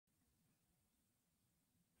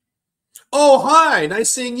Oh, hi. Nice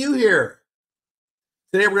seeing you here.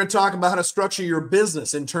 Today we're going to talk about how to structure your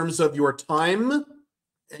business in terms of your time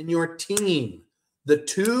and your team. The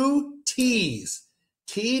two T's.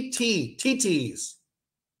 TTs.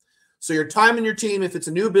 So your time and your team, if it's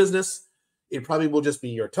a new business, it probably will just be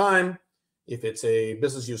your time. If it's a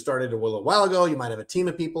business you started a little while ago, you might have a team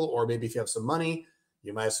of people, or maybe if you have some money,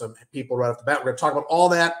 you might have some people right off the bat. We're going to talk about all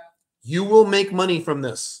that. You will make money from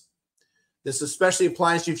this. This especially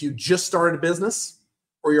applies to you if you just started a business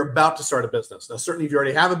or you're about to start a business. Now, certainly if you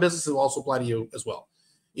already have a business, it will also apply to you as well.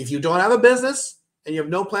 If you don't have a business and you have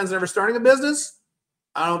no plans on ever starting a business,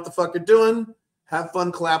 I don't know what the fuck you're doing. Have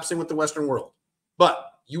fun collapsing with the Western world.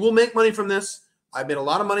 But you will make money from this. I've made a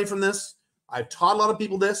lot of money from this. I've taught a lot of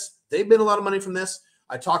people this. They've made a lot of money from this.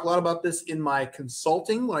 I talk a lot about this in my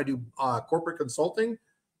consulting when I do corporate consulting.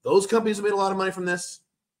 Those companies have made a lot of money from this.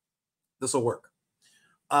 This will work.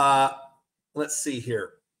 Let's see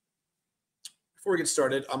here. Before we get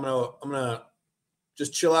started, I'm gonna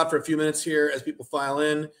just chill out for a few minutes here as people file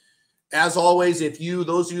in. As always,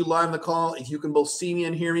 those of you live on the call, if you can both see me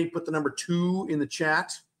and hear me, put the number 2 in the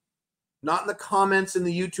chat, not in the comments in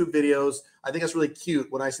the YouTube videos. I think that's really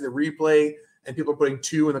cute when I see the replay and people are putting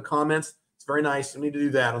 2 in the comments. It's very nice. You need to do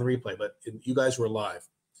that on the replay, but you guys were live.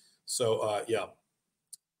 So yeah.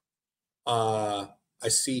 I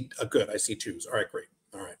see good. I see 2s. All right, great.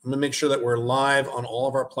 All right. I'm gonna make sure that we're live on all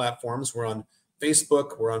of our platforms. We're on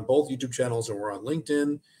Facebook, we're on both YouTube channels, and we're on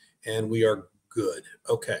LinkedIn, and we are good.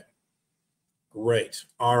 Okay. Great.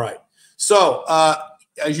 All right. So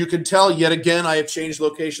as you can tell, yet again, I have changed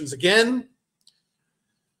locations again.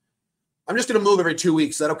 I'm just going to move every 2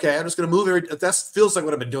 weeks. Is that okay? I'm just going to move that feels like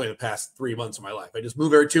what I've been doing the past 3 months of my life. I just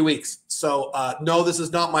move every 2 weeks. So no, this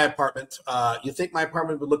is not my apartment. You think my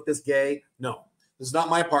apartment would look this gay? No, this is not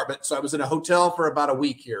my apartment. So I was in a hotel for about a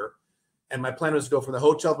week here. And my plan was to go from the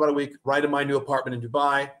hotel for about a week right in my new apartment in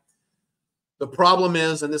Dubai. The problem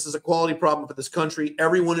is, and this is a quality problem for this country,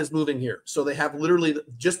 everyone is moving here. So they have literally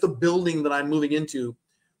just the building that I'm moving into,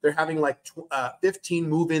 they're having like 15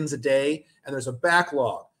 move-ins a day, and there's a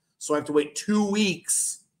backlog. So I have to wait 2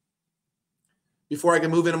 weeks before I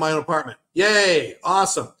can move into my own apartment. Yay,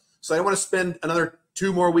 awesome. So I don't want to spend another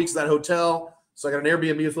 2 more weeks at that hotel. So I got an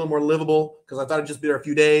Airbnb that's a little more livable because I thought I'd just be there a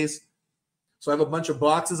few days. So I have a bunch of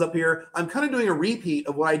boxes up here. I'm kind of doing a repeat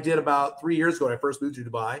of what I did about 3 years ago when I first moved to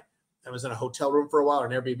Dubai. I was in a hotel room for a while, or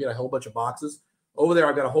an Airbnb, a whole bunch of boxes. Over there,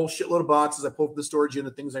 I've got a whole shitload of boxes. I pulled from the storage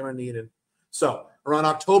unit, things I'm going to need. And so around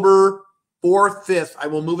October 4th, 5th, I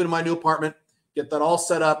will move into my new apartment, get that all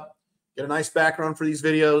set up, get a nice background for these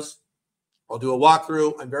videos. I'll do a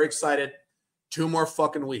walkthrough. I'm very excited. 2 more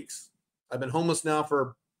fucking weeks. I've been homeless now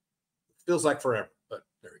for, feels like forever, but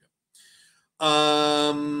there we go.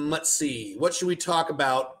 Let's see. What should we talk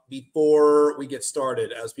about before we get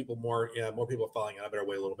started? As more people are following in. I better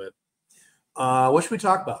wait a little bit. What should we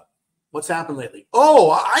talk about? What's happened lately?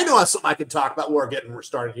 Oh, I know something I can talk about. We're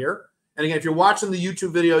started here. And again, if you're watching the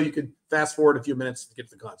YouTube video, you can fast forward a few minutes to get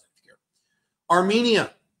to the content here.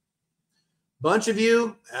 Armenia. Bunch of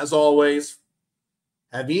you, as always,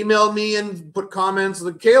 have emailed me and put comments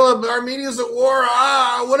like, Caleb, Armenia's at war.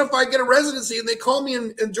 What if I get a residency and they call me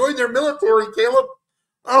and join their military, Caleb?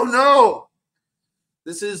 Oh, no.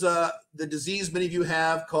 This is the disease many of you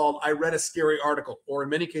have called I read a scary article, or in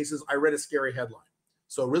many cases, I read a scary headline.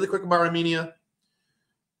 So really quick about Armenia.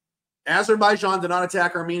 Azerbaijan did not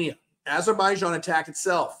attack Armenia. Azerbaijan attacked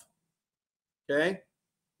itself. Okay?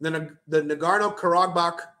 Then the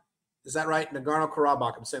Nagorno-Karabakh, is that right?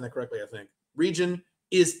 Nagorno-Karabakh, I'm saying that correctly, I think. Region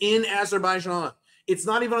is in Azerbaijan. It's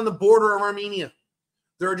not even on the border of Armenia.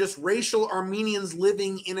 There are just racial Armenians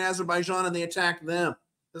living in Azerbaijan, and they attacked them.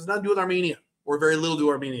 It has nothing to do with Armenia, or very little to do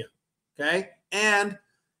with Armenia. Okay? And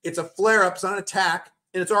it's a flare-up, it's not an attack,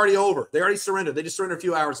 and it's already over. They already surrendered. They just surrendered a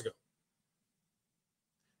few hours ago.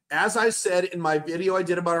 As I said in my video I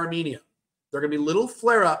did about Armenia, there are going to be little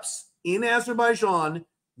flare-ups in Azerbaijan,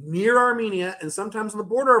 near Armenia, and sometimes on the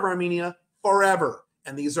border of Armenia forever.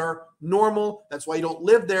 And these are normal. That's why you don't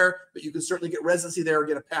live there, but you can certainly get residency there or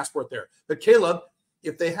get a passport there. But Caleb,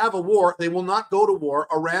 if they have a war, they will not go to war.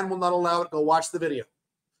 Iran will not allow it. Go watch the video.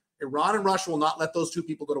 Iran and Russia will not let those 2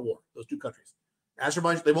 people go to war, those 2 countries.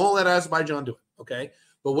 Azerbaijan, they won't let Azerbaijan do it, okay?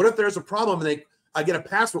 But what if there's a problem and I get a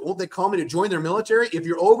passport? Won't they call me to join their military? If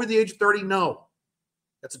you're over the age of 30, no.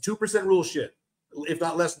 That's a 2% rule shit, if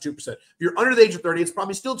not less than 2%. If you're under the age of 30, it's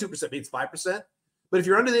probably still 2%, maybe it's 5%. But if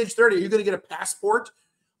you're under the age of 30, are you going to get a passport?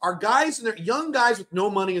 Are guys and their young guys with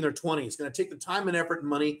no money in their 20s going to take the time and effort and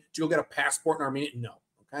money to go get a passport in Armenia? No,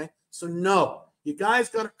 okay? So no, you guys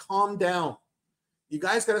got to calm down. You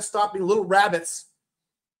guys got to stop being little rabbits,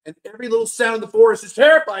 and every little sound in the forest just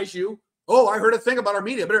terrifies you. Oh, I heard a thing about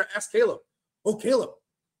Armenia. I better ask Caleb. Oh, Caleb,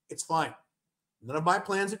 it's fine. None of my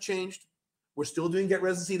plans have changed. We're still doing get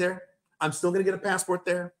residency there. I'm still going to get a passport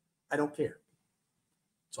there. I don't care.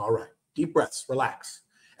 It's all right. Deep breaths, relax.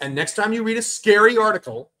 And next time you read a scary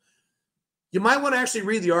article, you might want to actually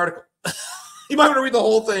read the article. You might want to read the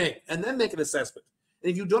whole thing and then make an assessment. And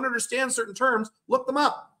if you don't understand certain terms, look them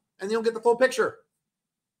up and you'll get the full picture.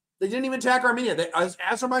 They didn't even attack Armenia.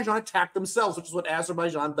 Azerbaijan attacked themselves, which is what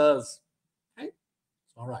Azerbaijan does. Okay?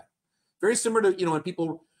 All right. Very similar to, when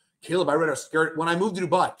people, Caleb, I read a scary, when I moved to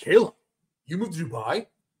Dubai. Caleb, you moved to Dubai?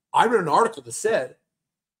 I read an article that said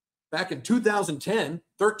back in 2010,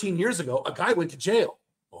 13 years ago, a guy went to jail.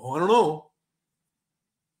 Oh, I don't know.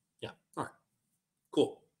 Yeah. All right.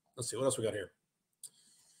 Cool. Let's see. What else we got here?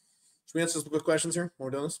 Should we answer some quick questions here when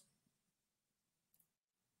we're doing this?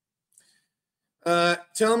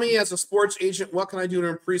 Tell me, as a sports agent, what can I do to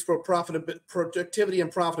increase productivity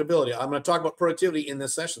and profitability? I'm going to talk about productivity in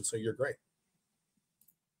this session, so you're great.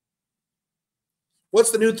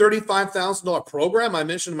 What's the new $35,000 program I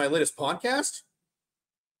mentioned in my latest podcast?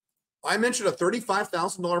 I mentioned a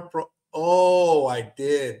 $35,000 pro. Oh, I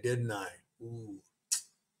did, didn't I? Ooh.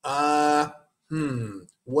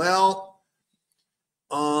 Well,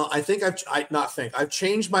 I think I've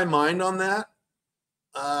changed my mind on that.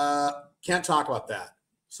 Can't talk about that.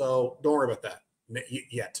 So don't worry about that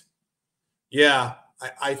yet. Yeah,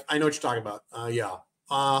 I know what you're talking about. I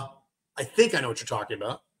think I know what you're talking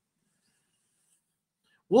about.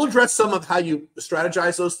 We'll address some of how you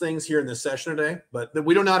strategize those things here in this session today, but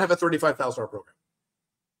we do not have a $35,000 program.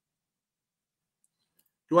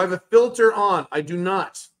 Do I have a filter on? I do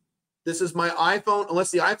not. This is my iPhone,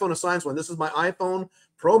 unless the iPhone assigns one. This is my iPhone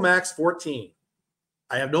Pro Max 14.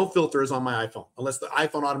 I have no filters on my iPhone, unless the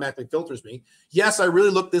iPhone automatically filters me. Yes, I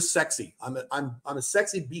really look this sexy. I'm a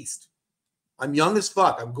sexy beast. I'm young as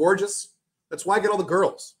fuck. I'm gorgeous. That's why I get all the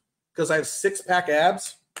girls, because I have six-pack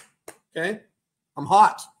abs. Okay? I'm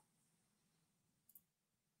hot.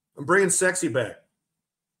 I'm bringing sexy back.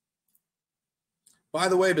 By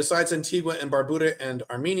the way, besides Antigua and Barbuda and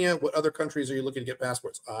Armenia, what other countries are you looking to get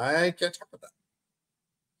passports? I can't talk about that.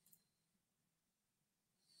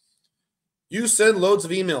 You send loads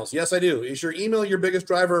of emails. Yes, I do. Is your email your biggest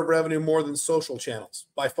driver of revenue more than social channels?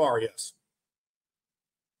 By far, yes.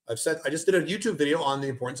 I just did a YouTube video on the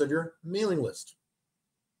importance of your mailing list.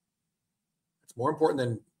 It's more important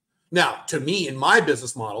than... Now, to me, in my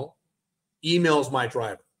business model, email is my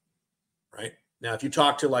driver, right? Now, if you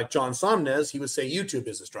talk to like John Somnez, he would say YouTube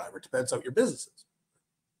is his driver. It depends on what your business is.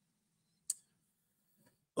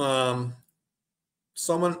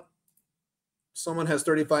 Someone has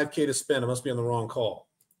 35K to spend. It must be on the wrong call.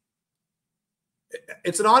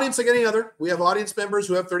 It's an audience like any other. We have audience members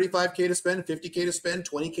who have 35K to spend, 50K to spend,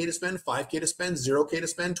 20K to spend, 5K to spend, 0K to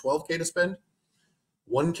spend, 12K to spend,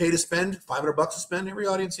 1K to spend, $500 to spend. Every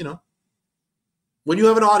audience, when you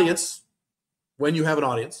have an audience,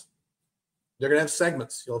 they're going to have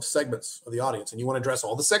segments. You'll have segments of the audience, and you want to address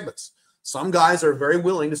all the segments. Some guys are very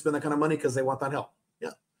willing to spend that kind of money because they want that help.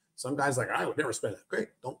 Yeah. Some guys like, I would never spend that. Great.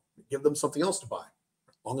 Don't give them something else to buy,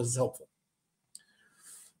 as long as it's helpful.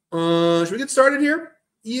 Should we get started here?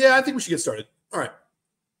 Yeah, I think we should get started. All right.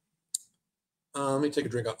 Let me take a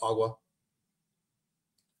drink of agua.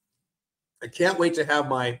 I can't wait to have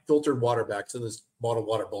my filtered water back to this bottled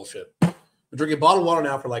water bullshit. I'm drinking bottled water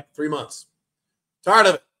now for like 3 months. Tired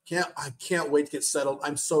of it. I can't wait to get settled.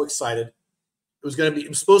 I'm so excited. It was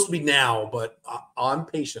supposed to be now, but I'm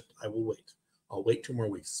patient. I will wait. I'll wait 2 more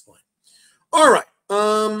weeks. It's fine. All right.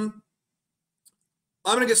 I'm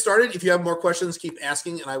going to get started. If you have more questions, keep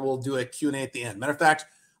asking, and I will do a Q&A at the end. Matter of fact,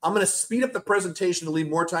 I'm going to speed up the presentation to leave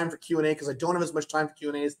more time for Q&A because I don't have as much time for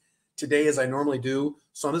Q&As today as I normally do.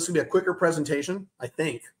 So this is going to be a quicker presentation, I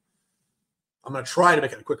think. I'm going to try to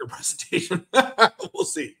make it a quicker presentation. We'll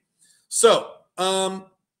see. So,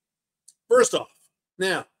 first off,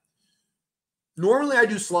 now, normally I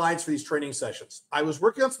do slides for these training sessions. I was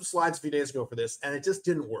working on some slides a few days ago for this, and it just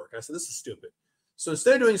didn't work. I said, this is stupid. So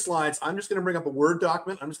instead of doing slides, I'm just going to bring up a Word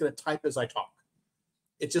document. I'm just going to type as I talk.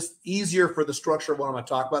 It's just easier for the structure of what I'm going to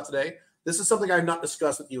talk about today. This is something I've not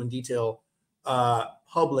discussed with you in detail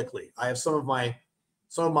publicly. I have some of my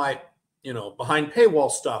behind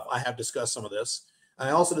paywall stuff. I have discussed some of this. And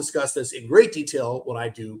I also discuss this in great detail when I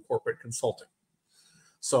do corporate consulting.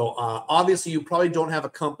 So obviously you probably don't have a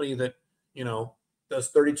company that, does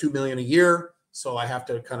 32 million a year. So I have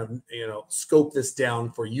to kind of, scope this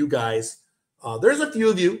down for you guys. There's a few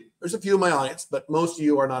of you, there's a few in my audience, but most of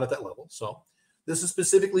you are not at that level. So this is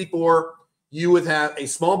specifically for you with have a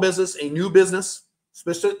small business, a new business,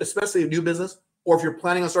 especially a new business, or if you're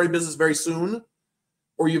planning on starting business very soon,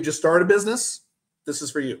 or you've just started a business, this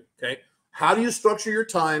is for you, okay? How do you structure your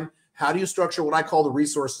time? How do you structure what I call the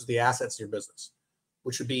resources, the assets in your business,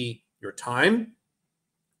 which would be your time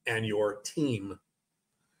and your team.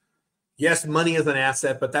 Yes, money is an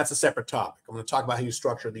asset, but that's a separate topic. I'm going to talk about how you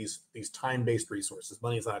structure these time-based resources.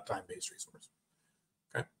 Money is not a time-based resource.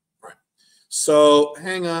 Okay, all right. So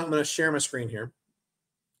hang on, I'm going to share my screen here.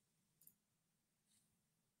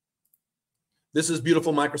 This is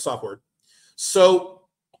beautiful Microsoft Word. So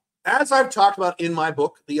as I've talked about in my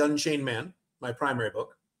book, The Unchained Man, my primary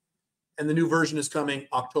book, and the new version is coming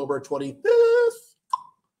October 25th.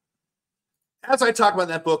 As I talk about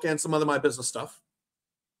that book and some other my business stuff,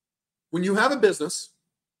 when you have a business,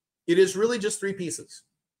 it is really just three pieces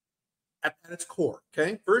at its core,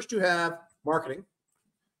 okay? First, you have marketing.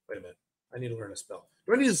 Wait a minute. I need to learn to spell.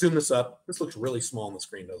 Do I need to zoom this up? This looks really small on the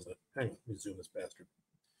screen, doesn't it? Hang on. Let me zoom this bastard.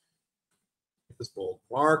 Get this bold.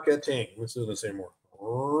 Marketing. Let's do this anymore.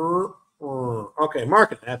 Okay,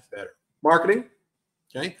 marketing. That's better. Marketing.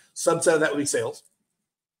 Okay. Subset of that would be sales.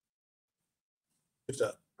 Just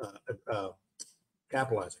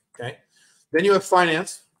capitalizing. Okay. Then you have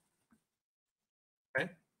finance. Okay.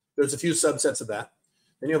 There's a few subsets of that.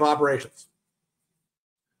 Then you have operations.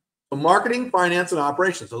 So marketing, finance, and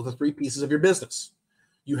operations. Those are the three pieces of your business.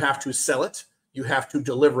 You have to sell it. You have to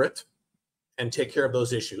deliver it and take care of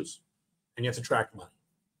those issues. And you have to track money.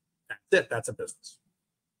 That's it. That's a business.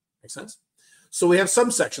 Make sense? So we have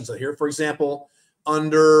some sections of here. For example,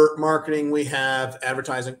 under marketing, we have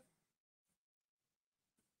advertising.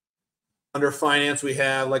 Under finance, we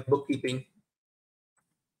have like bookkeeping,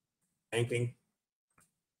 banking,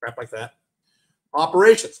 crap like that.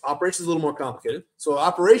 Operations. Operations is a little more complicated. So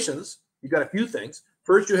operations, you've got a few things.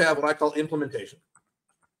 First, you have what I call implementation.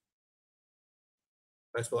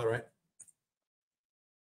 Did I spell that right?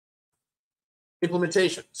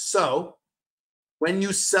 Implementation. So when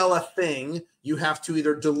you sell a thing, you have to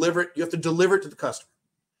either deliver it, you have to deliver it to the customer.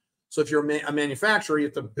 So if you're a manufacturer, you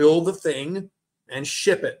have to build the thing and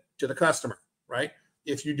ship it to the customer, right?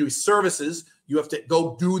 If you do services, you have to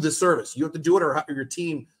go do the service. You have to do it, or your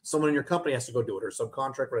team, someone in your company has to go do it, or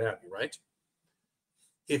subcontract, what have you, right?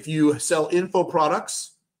 If you sell info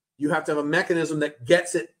products, you have to have a mechanism that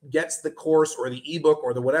gets the course or the ebook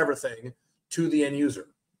or the whatever thing to the end user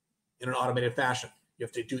in an automated fashion. You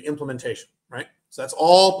have to do implementation, right? So that's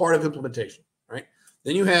all part of implementation, right?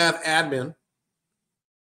 Then you have admin,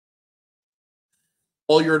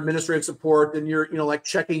 all your administrative support, then you're, like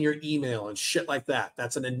checking your email and shit like that.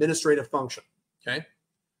 That's an administrative function, okay?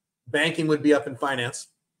 Banking would be up in finance.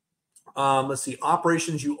 Let's see,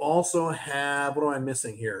 operations, you also have, what am I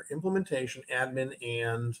missing here? Implementation, admin,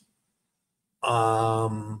 and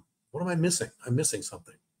what am I missing? I'm missing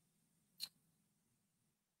something.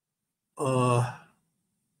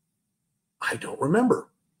 I don't remember.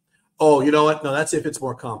 Oh, you know what? No, that's if it's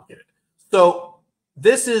more complicated. So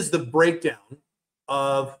this is the breakdown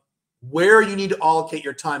of where you need to allocate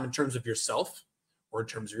your time in terms of yourself or in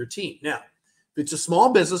terms of your team. Now, if it's a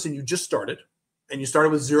small business and you just started, and you started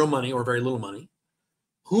with zero money or very little money,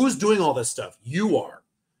 who's doing all this stuff? You are.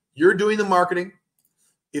 You're doing the marketing.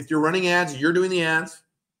 If you're running ads, you're doing the ads.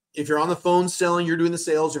 If you're on the phone selling, you're doing the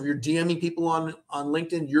sales. If you're DMing people on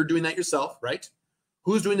LinkedIn, you're doing that yourself, right?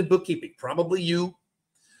 Who's doing the bookkeeping? Probably you.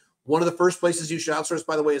 One of the first places you should outsource,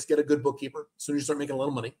 by the way, is get a good bookkeeper as soon as you start making a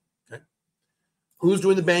little money, okay? Who's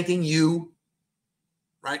doing the banking? You,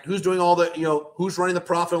 right? Who's doing all the, who's running the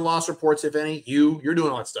profit and loss reports, if any? You. You're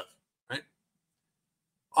doing all that stuff, right?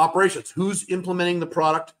 Operations. Who's implementing the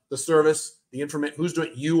product, the service, the information? Who's doing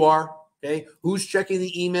it? You are, okay? Who's checking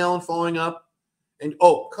the email and following up? And,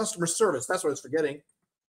 customer service. That's what I was forgetting.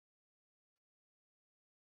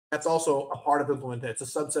 That's also a part of implementation.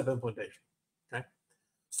 It's a subset of implementation, okay?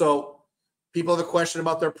 So people have a question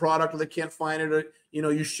about their product or they can't find it, or,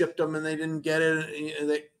 you shipped them and they didn't get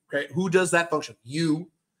it. Okay, who does that function? You.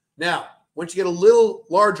 Now, once you get a little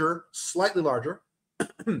larger, slightly larger,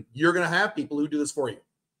 you're going to have people who do this for you,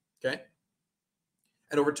 okay?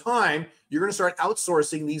 And over time, you're going to start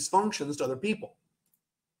outsourcing these functions to other people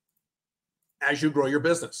as you grow your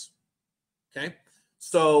business, okay?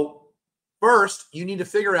 So first, you need to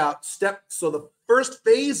figure out so the first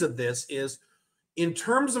phase of this is, in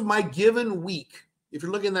terms of my given week, if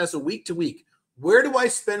you're looking at that as a week to week, where do I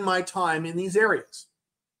spend my time in these areas?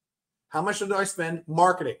 How much do I spend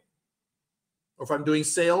marketing? Or if I'm doing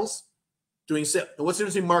sales, And what's the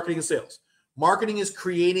difference between marketing and sales? Marketing is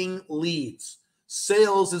creating leads.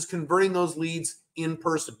 Sales is converting those leads in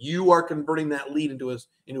person. You are converting that lead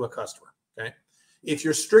into a customer, okay? If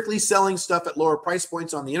you're strictly selling stuff at lower price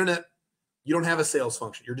points on the internet, you don't have a sales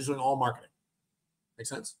function. You're just doing all marketing. Make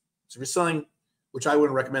sense? So if you're selling which I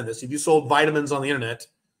wouldn't recommend this. If you sold vitamins on the internet,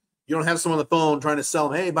 you don't have someone on the phone trying to sell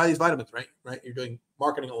them, hey, buy these vitamins, right? You're doing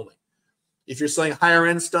marketing only. If you're selling higher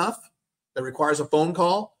end stuff that requires a phone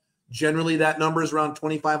call, generally that number is around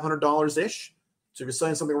 $2,500-ish. So if you're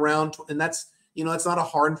selling something around, and that's, it's not a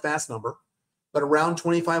hard and fast number, but around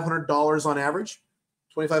 $2,500 on average,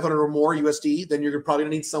 2,500 or more USD, then you're probably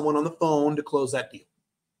going to need someone on the phone to close that deal.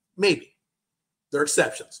 Maybe. There are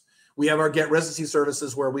exceptions. We have our Get Residency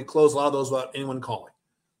services where we close a lot of those without anyone calling.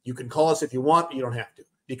 You can call us if you want, but you don't have to,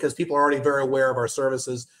 because people are already very aware of our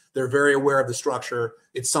services. They're very aware of the structure.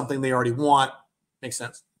 It's something they already want. Makes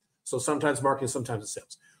sense? So sometimes marketing, sometimes it's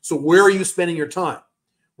sales. So where are you spending your time?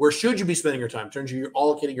 Where should you be spending your time? In terms of you're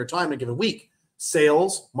allocating your time in a given week.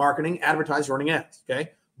 Sales, marketing, advertising, running ads.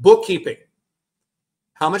 Okay. Bookkeeping.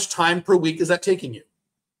 How much time per week is that taking you?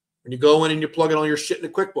 When you go in and you plug in all your shit into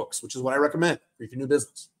QuickBooks, which is what I recommend if you're new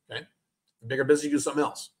business. Okay. Bigger business, you do something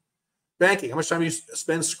else. Banking. How much time do you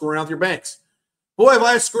spend screwing around with your banks? Boy, have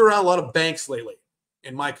I screwed around a lot of banks lately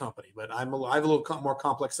in my company, but I have a little more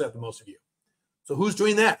complex set than most of you. So who's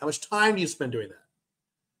doing that? How much time do you spend doing that?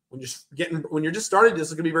 When you're just started, this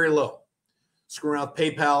is going to be very low. Screw around with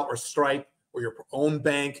PayPal or Stripe or your own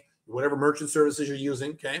bank, whatever merchant services you're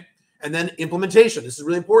using, okay? And then implementation. This is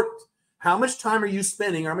really important. How much time are you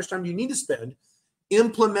spending, or how much time do you need to spend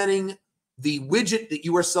implementing the widget that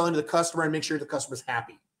you are selling to the customer and make sure the customer's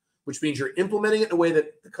happy, which means you're implementing it in a way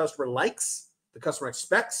that the customer likes, the customer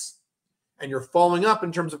expects, and you're following up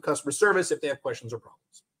in terms of customer service if they have questions or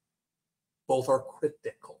problems. Both are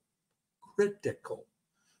critical. Critical.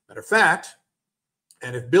 Matter of fact,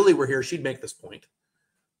 and if Billy were here, she'd make this point.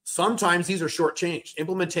 Sometimes these are shortchanged.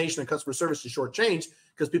 Implementation and customer service is shortchanged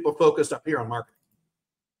because people are focused up here on marketing.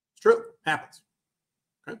 It's true. Happens.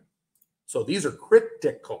 Okay. So these are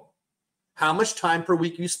critical. How much time per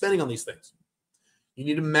week are you spending on these things? You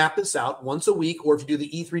need to map this out once a week, or if you do the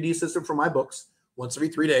E3D system for my books, once every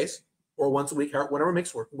 3 days, or once a week, whatever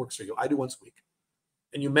works for you. I do once a week.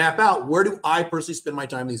 And you map out, where do I personally spend my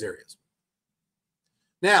time in these areas?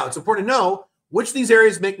 Now, it's important to know which of these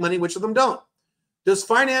areas make money, which of them don't. Does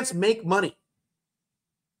finance make money?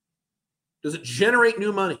 Does it generate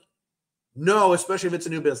new money? No, especially if it's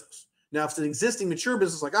a new business. Now, if it's an existing mature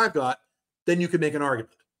business like I've got, then you could make an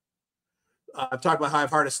argument. I've talked about how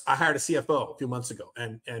I hired a CFO a few months ago,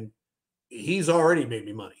 and he's already made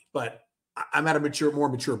me money, but I'm at a more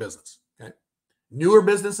mature business. Okay, newer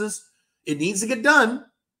businesses, it needs to get done,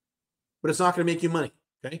 but it's not going to make you money.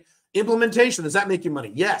 Okay, implementation, does that make you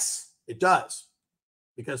money? Yes, it does,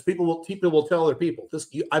 because people will tell other people,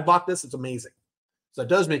 I bought this, it's amazing. So it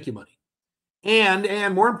does make you money,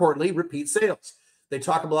 and more importantly, repeat sales. They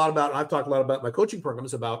talk a lot about, and I've talked a lot about my coaching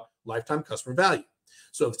programs about lifetime customer value.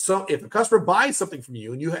 So if a customer buys something from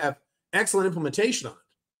you and you have excellent implementation on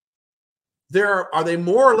it, are they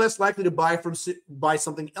more or less likely to buy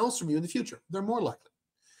something else from you in the future? They're more likely.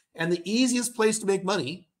 And the easiest place to make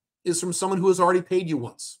money is from someone who has already paid you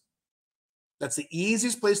once. That's the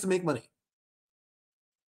easiest place to make money.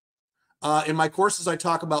 In my courses, I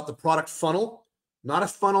talk about the product funnel, not a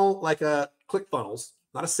funnel like a ClickFunnels,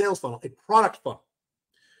 not a sales funnel, a product funnel,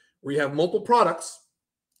 where you have multiple products.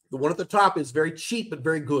 The one at the top is very cheap, but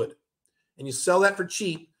very good. And you sell that for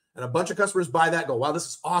cheap, and a bunch of customers buy that and go, wow, this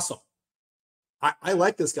is awesome. I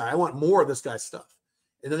like this guy. I want more of this guy's stuff.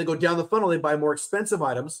 And then they go down the funnel, they buy more expensive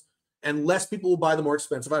items, and less people will buy the more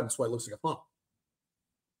expensive items. That's why it looks like a funnel.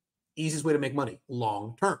 Easiest way to make money,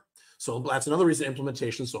 long term. So that's another reason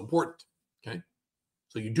implementation is so important. Okay.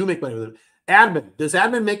 So you do make money with it. Admin. Does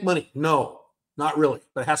admin make money? No, not really,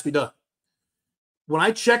 but it has to be done. When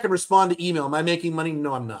I check and respond to email, am I making money?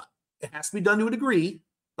 No, I'm not. It has to be done to a degree,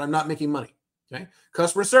 but I'm not making money. Okay.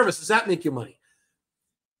 Customer service. Does that make you money?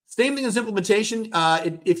 Same thing as implementation.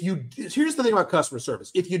 Here's the thing about customer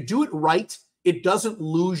service. If you do it right, it doesn't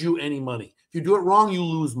lose you any money. If you do it wrong, you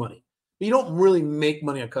lose money. But you don't really make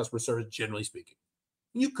money on customer service, generally speaking.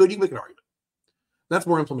 You can make an argument. That's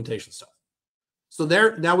more implementation stuff. So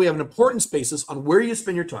now we have an important basis on where you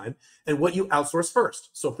spend your time and what you outsource first.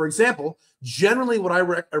 So for example, generally what I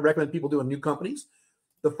recommend people do in new companies,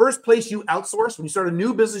 the first place you outsource, when you start a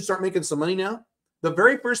new business, you start making some money now, the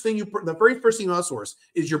very first thing you outsource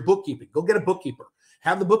is your bookkeeping. Go get a bookkeeper.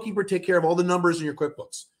 Have the bookkeeper take care of all the numbers in your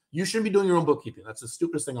QuickBooks. You shouldn't be doing your own bookkeeping. That's the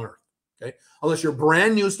stupidest thing on earth. Okay, unless you're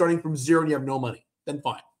brand new, starting from zero, and you have no money, then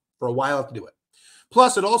fine. For a while, you have to do it.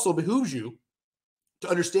 Plus, it also behooves you to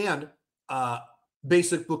understand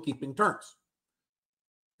basic bookkeeping terms.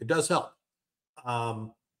 It does help.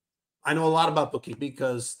 I know a lot about bookkeeping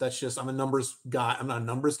because I'm a numbers guy. I'm not a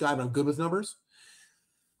numbers guy, but I'm good with numbers.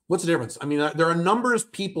 What's the difference? I mean, there are numbers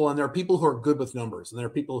people, and there are people who are good with numbers, and there are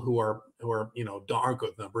people who are aren't good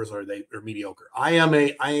with numbers, or they're mediocre. I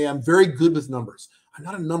am very good with numbers. I'm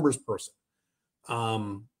not a numbers person, but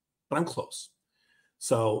I'm close.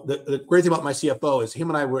 So the great thing about my CFO is him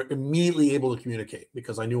and I were immediately able to communicate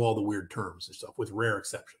because I knew all the weird terms and stuff, with rare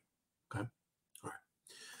exception. Okay, all right.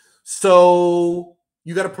 So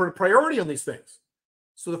you got to put a priority on these things.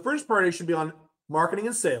 So the first priority should be on marketing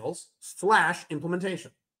and sales /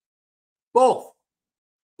 implementation. Both.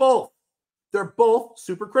 They're both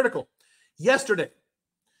super critical. Yesterday,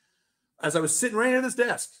 as I was sitting right at this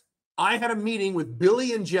desk, I had a meeting with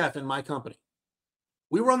Billy and Jeff in my company.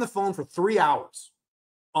 We were on the phone for 3 hours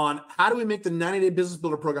on how do we make the 90-day business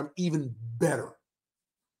builder program even better.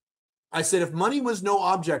 I said, if money was no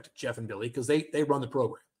object, Jeff and Billy, because they run the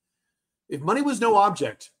program. If money was no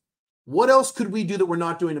object, what else could we do that we're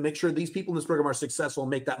not doing to make sure these people in this program are successful and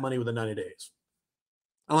make that money within 90 days?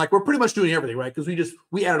 I'm like, we're pretty much doing everything, right? Because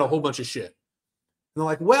we added a whole bunch of shit. And they're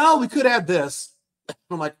like, well, we could add this.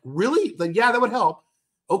 I'm like, really? Like, yeah, that would help.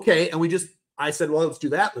 Okay. And I said, well, let's do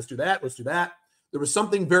that. There was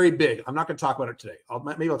something very big. I'm not going to talk about it today.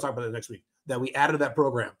 Maybe I'll talk about it next week, that we added to that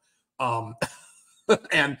program.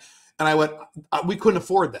 And I went, we couldn't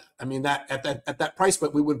afford that. I mean, that at that price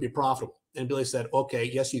point, we wouldn't be profitable. And Billy said, okay,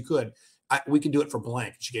 yes, you could. We could do it for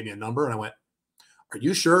blank. She gave me a number, and I went, are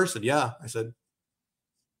you sure? She said, yeah. I said,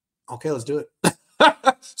 okay, let's do it.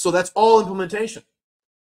 So that's all implementation.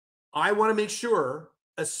 I want to make sure,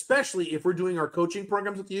 especially if we're doing our coaching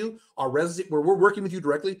programs with you, our residency, where we're working with you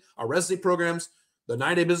directly, our residency programs, the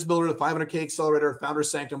 90-day business builder, the 500K accelerator, Founders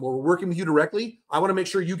Sanctum, where we're working with you directly, I want to make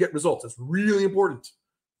sure you get results. It's really important,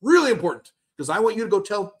 because I want you to go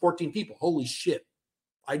tell 14 people, holy shit,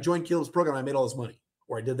 I joined Caleb's program, I made all this money,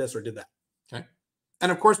 or I did this or did that. Okay.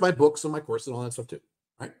 And of course, my books and my course and all that stuff too.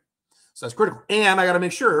 Right. So that's critical. And I got to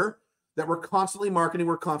make sure that we're constantly marketing,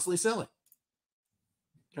 we're constantly selling.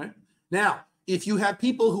 Okay. Now, if you have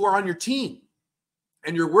people who are on your team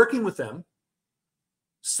and you're working with them,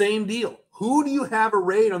 same deal. Who do you have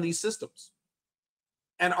arrayed on these systems?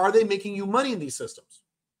 And are they making you money in these systems?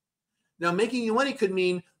 Now, making you money could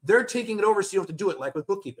mean they're taking it over so you don't have to do it, like with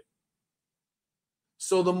bookkeeping.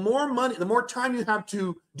 So the more money, the more time you have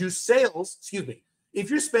to do sales, if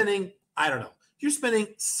you're spending, if you're spending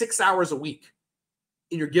 6 hours a week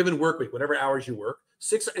in your given work week, whatever hours you work,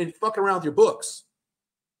 and fucking around with your books.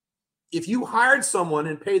 If you hired someone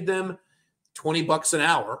and paid them $20 an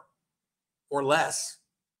hour or less,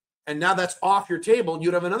 and now that's off your table,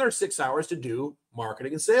 you'd have another 6 hours to do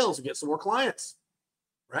marketing and sales and get some more clients,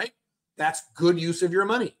 right? That's good use of your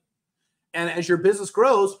money. And as your business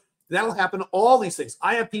grows, that'll happen to all these things.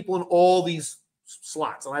 I have people in all these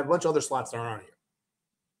slots, and I have a bunch of other slots that aren't on here.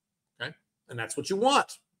 Okay? And that's what you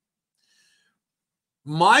want.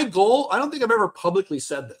 My goal, I don't think I've ever publicly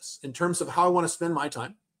said this in terms of how I want to spend my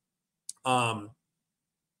time. I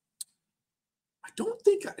don't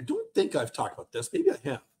think I've talked about this. Maybe I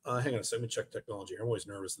have. Hang on a second. Let me check technology. I'm always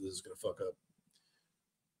nervous that this is going to fuck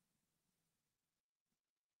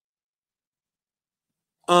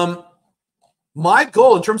up. My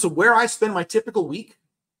goal in terms of where I spend my typical week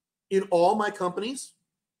in all my companies,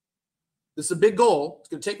 this is a big goal. It's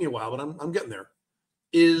going to take me a while, but I'm getting there,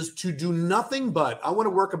 is to do nothing but, I want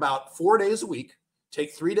to work about 4 days a week,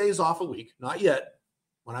 take 3 days off a week, not yet,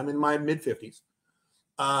 when I'm in my mid-50s.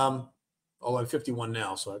 Although I'm 51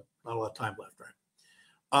 now, so I've not a lot of time left,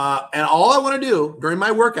 right? And all I want to do during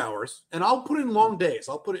my work hours, and I'll put in long days.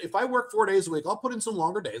 If I work 4 days a week, I'll put in some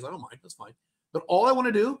longer days. I don't mind. That's fine. But all I want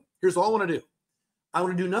to do, here's all I want to do. I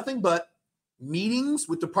want to do nothing but meetings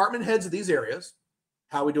with department heads of these areas.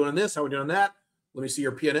 How are we doing on this? How are we doing on that? Let me see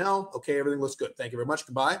your P&L. Okay, everything looks good. Thank you very much.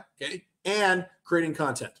 Goodbye. Okay. And creating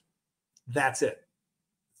content. That's it.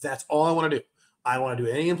 That's all I want to do. I don't want to do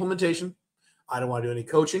any implementation. I don't want to do any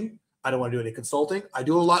coaching. I don't want to do any consulting. I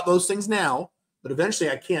do a lot of those things now, but eventually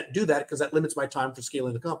I can't do that because that limits my time for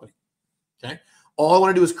scaling the company. Okay. All I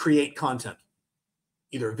want to do is create content,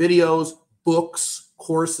 either videos, books,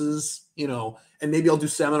 courses, and maybe I'll do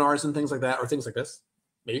seminars and things like that, or things like this,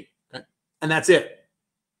 maybe. Okay. And that's it.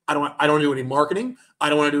 I don't want to do any marketing. I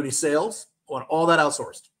don't want to do any sales. I want all that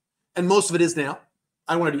outsourced. And most of it is now.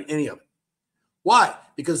 I don't want to do any of it. Why?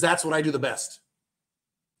 Because that's what I do the best.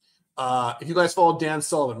 If you guys follow Dan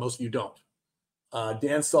Sullivan, most of you don't.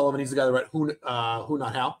 Dan Sullivan, he's the guy that wrote Who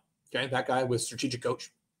Not How. Okay, that guy was strategic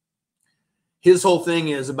coach. His whole thing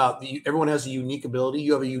is about everyone has a unique ability.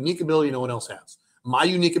 You have a unique ability no one else has. My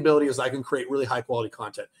unique ability is I can create really high quality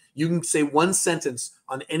content. You can say one sentence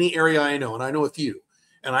on any area I know, and I know a few,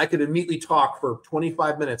 and I could immediately talk for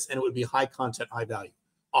 25 minutes, and it would be high content, high value,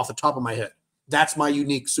 off the top of my head. That's my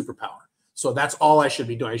unique superpower. So that's all I should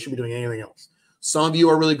be doing. I should be doing anything else. Some of you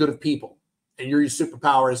are really good at people, and your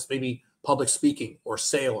superpower is maybe public speaking or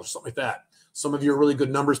sales or something like that. Some of you are really good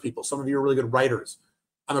numbers people. Some of you are really good writers.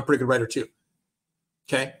 I'm a pretty good writer too.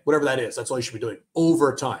 Okay, whatever that is, that's all you should be doing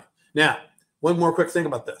over time. Now, one more quick thing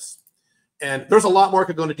about this. And there's a lot more I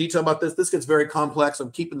could go into detail about this. This gets very complex. I'm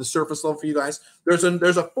keeping the surface level for you guys. There's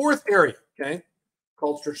a fourth area, okay,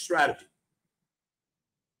 called strategy.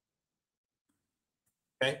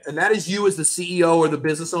 Okay, and that is you as the CEO or the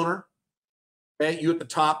business owner. Okay, you at the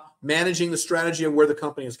top, managing the strategy of where the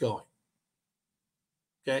company is going.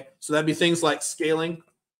 Okay, so that'd be things like scaling,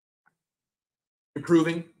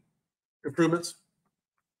 improvements,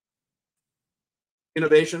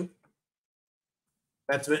 innovation.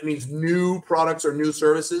 That means new products or new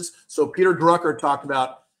services. So Peter Drucker talked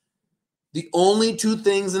about the only two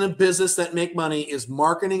things in a business that make money is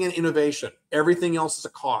marketing and innovation. Everything else is a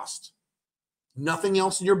cost. Nothing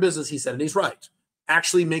else in your business, he said, and he's right,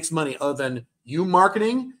 actually makes money other than you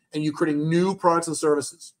marketing and you creating new products and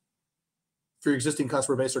services for your existing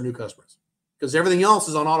customer base or new customers. Because everything else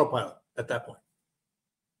is on autopilot at that point.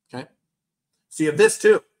 Okay. So you have this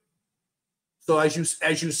too. So as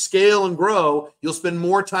you scale and grow, you'll spend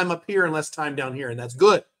more time up here and less time down here, and that's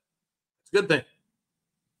good. It's a good thing.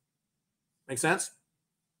 Make sense?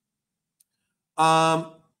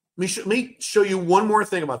 Let me show you one more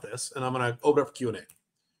thing about this, and I'm going to open up for Q&A.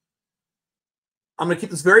 I'm going to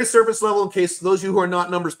keep this very surface level in case those of you who are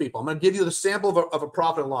not numbers people. I'm going to give you the sample of a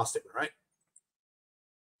profit and loss statement, right?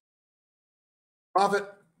 Profit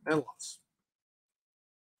and loss.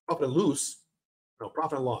 Profit and loss. No,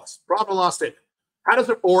 profit and loss. Profit and loss statement. How does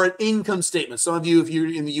it, or an income statement? Some of you, if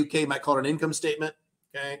you're in the UK, might call it an income statement.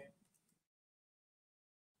 Okay.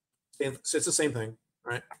 It's the same thing,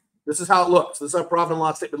 right? This is how it looks. This is how profit and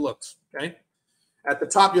loss statement looks. Okay. At the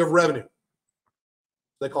top, you have revenue.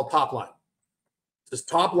 They call top line. This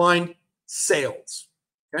top line sales.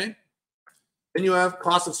 Okay. Then you have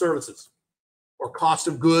cost of services, or cost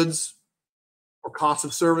of goods, or cost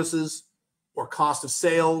of services, or cost of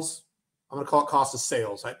sales. I'm going to call it cost of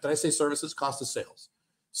sales. Did I say services? Cost of sales.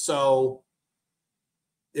 So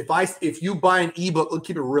if you buy an ebook, let's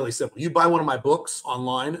keep it really simple. You buy one of my books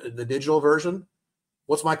online, the digital version.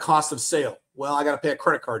 What's my cost of sale? Well, I got to pay a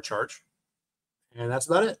credit card charge, and that's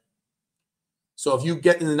about it. So if you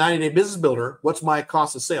get in the 90-day business builder, what's my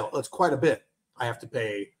cost of sale? That's quite a bit. I have to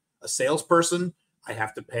pay a salesperson. I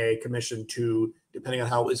have to pay commission to, depending on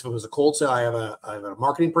how, if it was a cold sale, I have a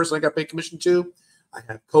marketing person I got to pay commission to. I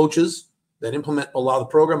have coaches that implement a lot of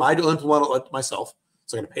the program. I do implement it myself.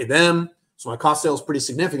 So I got to pay them. So my cost sale is pretty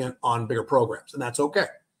significant on bigger programs, and that's okay. As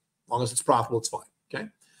long as it's profitable, it's fine. Okay.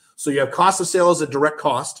 So you have cost of sale as a direct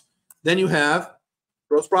cost. Then you have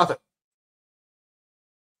gross profit.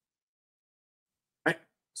 Right.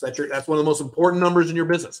 So that's one of the most important numbers in your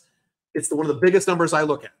business. It's one of the biggest numbers I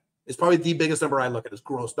look at. It's probably the biggest number I look at is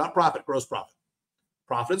gross, not profit, gross profit.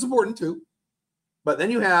 Profit is important too. But then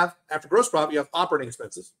you have, after gross profit, you have operating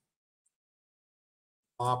expenses.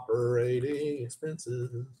 Operating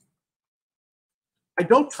expenses. I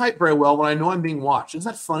don't type very well when I know I'm being watched.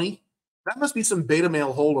 Isn't that funny? That must be some beta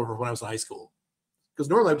male holdover when I was in high school. Because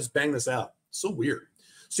normally I just bang this out. It's so weird.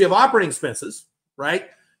 So you have operating expenses,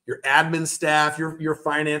 right? Your admin staff, your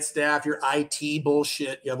finance staff, your IT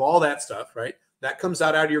bullshit. You have all that stuff, right? That comes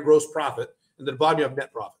out of your gross profit. And then at the bottom you have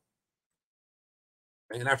net profit.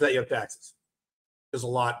 And after that you have taxes. There's a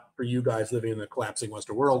lot for you guys living in the collapsing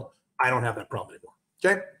Western world. I don't have that problem anymore.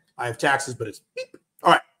 Okay, I have taxes, but it's beep.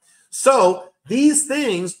 All right. So these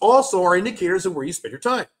things also are indicators of where you spend your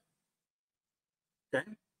time. Okay.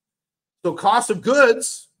 So cost of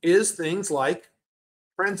goods is things like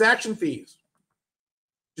transaction fees,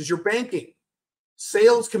 which is your banking,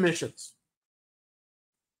 sales commissions,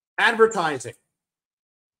 advertising,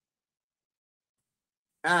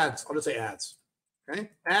 ads. I'll just say ads. Okay,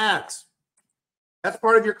 ads. That's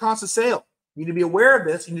part of your cost of sale. You need to be aware of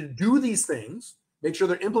this. You need to do these things. Make sure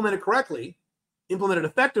they're implemented correctly, implemented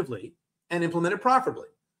effectively, and implemented profitably.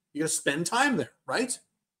 You got to spend time there, right?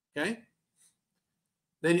 Okay.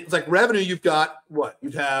 Then it's like revenue. You've got what?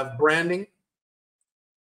 You have branding,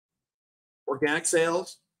 organic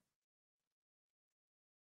sales,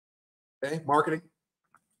 okay, marketing.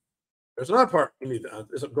 There's another part you need.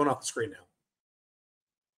 It's going off the screen now.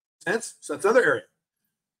 Sense? So that's another area.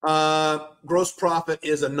 Gross profit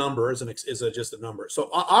is a number, is just a number. So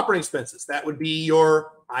operating expenses, that would be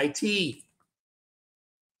your IT,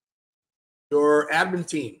 your admin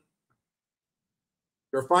team,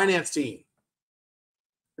 your finance team.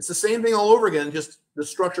 It's the same thing all over again, just the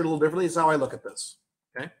structured a little differently. Is how I look at this.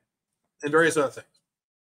 Okay. And various other things.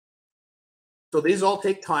 So these all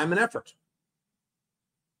take time and effort,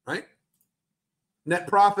 right? Net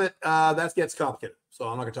profit, that gets complicated. So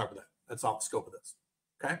I'm not going to talk about that. That's off the scope of this,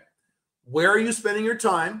 okay? Where are you spending your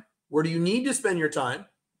time? Where do you need to spend your time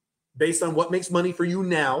based on what makes money for you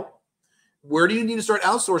now? Where do you need to start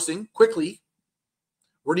outsourcing quickly?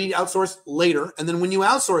 Where do you need to outsource later? And then when you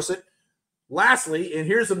outsource it, lastly, and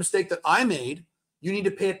here's a mistake that I made, you need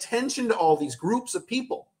to pay attention to all these groups of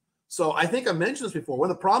people. So I think I mentioned this before. One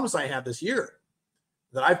of the problems I have this year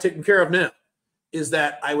that I've taken care of now is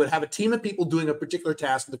that I would have a team of people doing a particular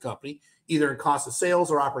task in the company, either in cost of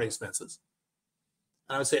sales or operating expenses.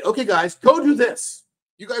 And I would say, okay, guys, go do this.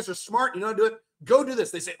 You guys are smart. You know how to do it. Go do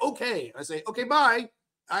this. They say, okay. I say, okay, bye.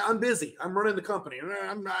 I'm busy. I'm running the company.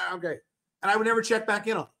 I'm okay. And I would never check back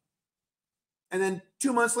in on it. And then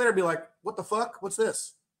 2 months later, I'd be like, what the fuck? What's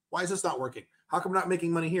this? Why is this not working? How come we're not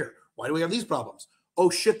making money here? Why do we have these problems? Oh,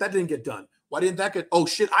 shit, that didn't get done. Why didn't that get? Oh,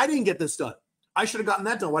 shit, I didn't get this done. I should have gotten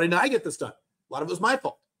that done. Why didn't I get this done? A lot of it was my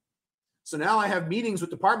fault. So now I have meetings with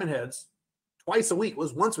department heads twice a week. It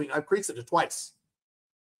was once a week. I've increased it to twice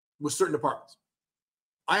with certain departments.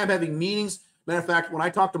 I am having meetings. Matter of fact, when I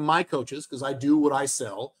talk to my coaches, because I do what I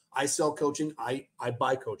sell coaching. I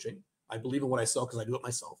buy coaching. I believe in what I sell because I do it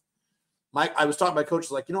myself. I was talking to my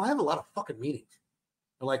coaches like, I have a lot of fucking meetings.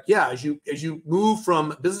 They're like, yeah, as you move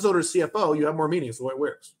from business owner to CFO, you have more meetings. The way it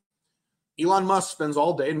works. Elon Musk spends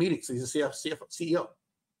all day in meetings. He's a CEO.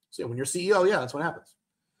 So when you're CEO, yeah, that's what happens.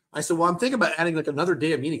 I said, well, I'm thinking about adding like another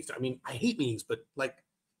day of meetings. I mean, I hate meetings, but like,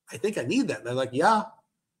 I think I need that. And they're like, yeah.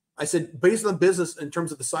 I said, based on the business in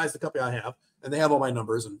terms of the size of the company I have, and they have all my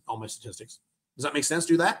numbers and all my statistics. Does that make sense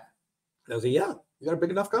to do that? And I was like, yeah, you got a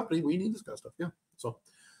big enough company. We need this kind of stuff. Yeah.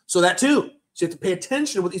 So that too. So you have to pay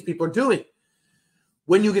attention to what these people are doing.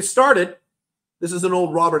 When you get started, this is an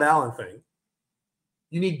old Robert Allen thing.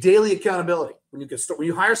 You need daily accountability. When you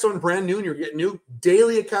hire someone brand new and you're getting new,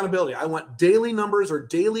 daily accountability. I want daily numbers or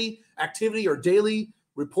daily activity or daily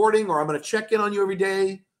reporting, or I'm going to check in on you every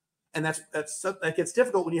day. And that gets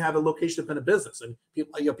difficult when you have a location-dependent business and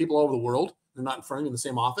people all over the world. They're not in front of you in the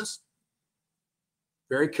same office.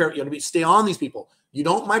 Very careful. You have to stay on these people. You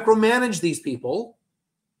don't micromanage these people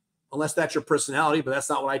unless that's your personality, but that's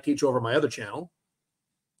not what I teach over my other channel.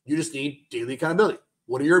 You just need daily accountability.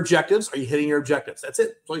 What are your objectives? Are you hitting your objectives? That's it.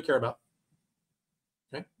 That's all you care about.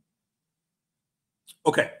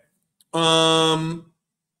 Okay. Hang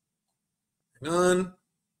on.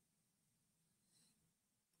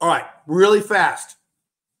 All right. Really fast.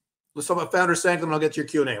 Let's talk about Founder Sanctum, and I'll get to your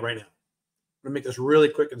Q&A right now. I'm going to make this really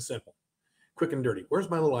quick and simple. Quick and dirty. Where's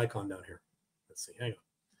my little icon down here? Let's see.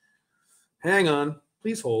 Hang on.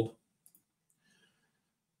 Please hold.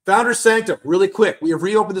 Founder Sanctum, really quick. We have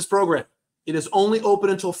reopened this program. It is only open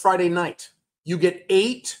until Friday night. You get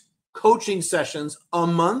 8 coaching sessions a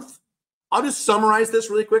month. I'll just summarize this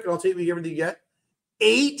really quick, and I'll tell you everything you get.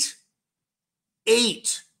 8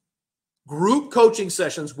 group coaching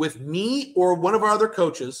sessions with me or one of our other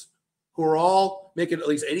coaches who are all making at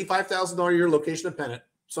least $85,000 a year location dependent.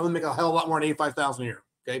 Some of them make a hell of a lot more than $85,000 a year.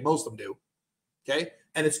 Okay, most of them do. Okay,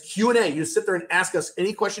 and it's Q&A. You just sit there and ask us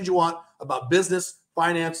any questions you want about business,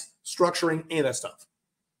 finance, structuring, any of that stuff.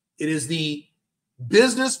 It is the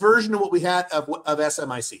business version of what we had of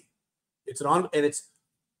SMIC. It's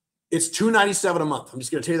 $297 a month. I'm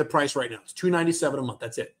just going to tell you the price right now. It's $297 a month.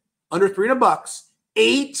 That's it. Under $300,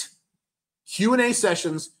 8 Q&A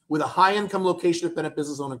sessions with a high-income location-dependent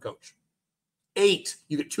business owner coach. 8.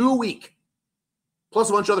 You get 2 a week, plus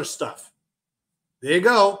a bunch of other stuff. There you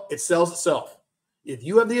go. It sells itself. If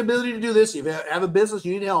you have the ability to do this, if you have a business,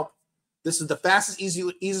 you need help, this is the fastest,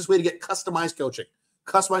 easiest way to get customized coaching.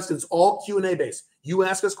 Customized because it's all Q&A based. You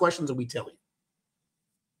ask us questions and we tell you.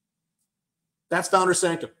 That's Founder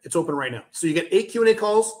Sanctum. It's open right now. So you get 8 Q&A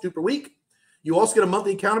calls, 2 per week. You also get a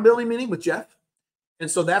monthly accountability meeting with Jeff. And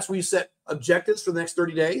so that's where you set objectives for the next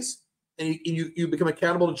 30 days. And you become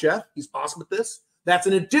accountable to Jeff. He's awesome at this. That's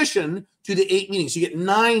in addition to the 8 meetings. You get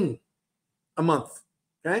 9 a month.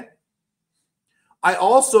 Okay. I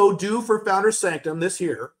also do for Founder Sanctum this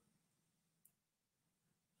here.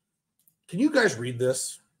 Can you guys read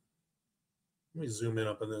this? Let me zoom in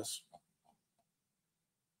up on this.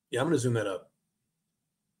 Yeah, I'm going to zoom that up.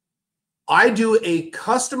 I do a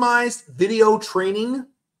customized video training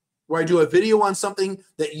where I do a video on something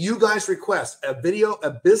that you guys request, a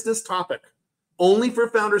business topic, only for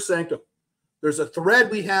Founder Sanctum. There's a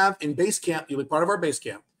thread we have in Basecamp. You'll be part of our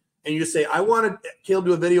Basecamp. And you say, I want Caleb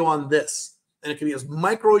to do a video on this. And it can be as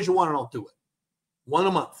micro as you want, and I'll do it. 1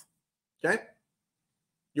 a month. Okay?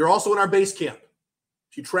 You're also in our Basecamp.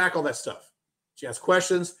 You track all that stuff. You ask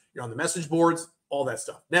questions. You're on the message boards, all that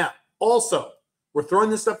stuff. Now, also, we're throwing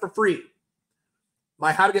this stuff for free.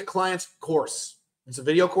 my How to Get Clients course. It's a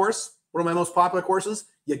video course. One of my most popular courses.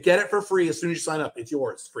 You get it for free as soon as you sign up. It's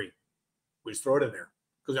yours. It's free. We just throw it in there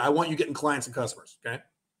because I want you getting clients and customers. Okay.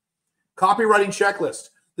 Copywriting checklist.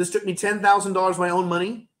 This took me $10,000 of my own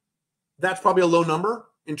money. That's probably a low number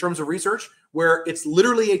in terms of research, where it's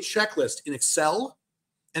literally a checklist in Excel,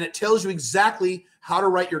 and it tells you exactly how to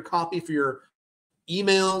write your copy for your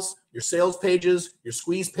emails, your sales pages, your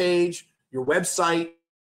squeeze page, your website,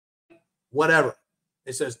 whatever.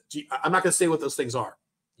 It says, I'm not going to say what those things are.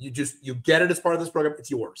 You get it as part of this program. It's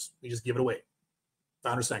yours. You just give it away.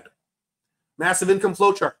 Founder Sanctum. Massive income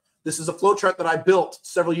flowchart. This is a flowchart that I built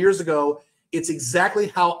several years ago. It's exactly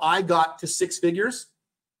how I got to 6 figures.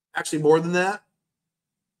 Actually, more than that.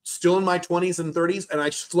 Still in my 20s and 30s. And I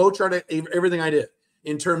flowcharted everything I did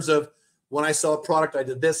in terms of when I sell a product, I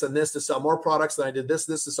did this and this to sell more products. Then I did this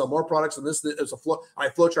to sell more products. And this is a flow. I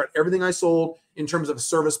flowchart everything I sold in terms of a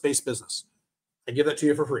service-based business. I give that to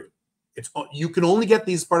you for free. You can only get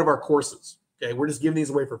these as part of our courses. Okay, we're just giving these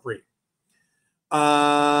away for free.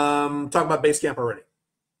 Talk about Basecamp already.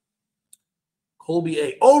 Colby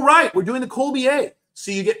A. Oh, right. We're doing the Colby A.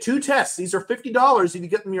 So you get 2 tests. These are $50 if you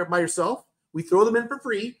get them by yourself. We throw them in for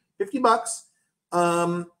free, $50.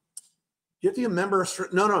 You have to be a member.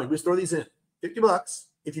 No, you just throw these in. $50.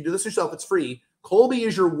 If you do this yourself, it's free. Colby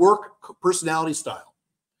is your work personality style.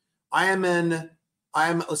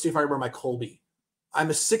 Let's see if I remember my Colby. I'm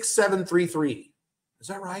a 6733. Is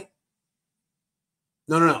that right?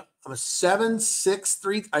 No. I'm a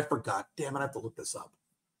 763. I forgot. Damn it, I have to look this up.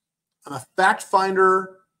 I'm a fact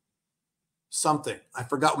finder something. I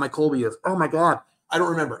forgot what my Colby is. Oh my God. I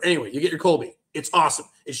don't remember. Anyway, you get your Colby. It's awesome.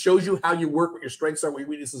 It shows you how you work, what your strengths are, what your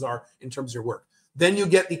weaknesses are in terms of your work. Then you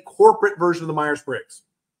get the corporate version of the Myers-Briggs.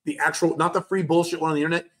 The actual, not the free bullshit one on the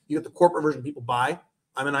internet. You get the corporate version people buy.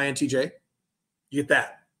 I'm an INTJ. You get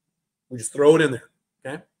that. We just throw it in there.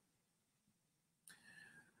 Okay.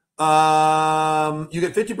 You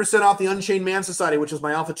get 50% off the Unchained Man Society, which is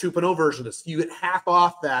my Alpha 2.0 version of this. You get half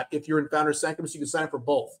off that if you're in Founder Sanctum, so you can sign up for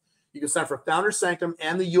both. You can sign up for Founder Sanctum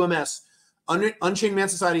and the UMS. Unchained Man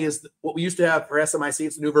Society is what we used to have for SMIC.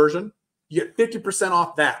 It's a new version. You get 50%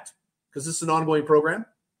 off that because this is an ongoing program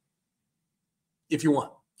if you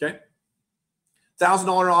want. Okay.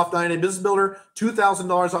 $1,000 off 90-day Business Builder,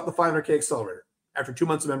 $2,000 off the 500K Accelerator after 2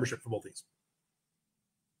 months of membership for both these.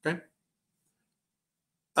 Okay.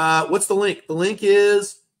 What's the link? The link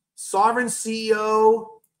is Sovereign CEO.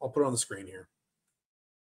 I'll put it on the screen here.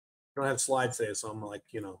 I don't have slides today, so I'm like,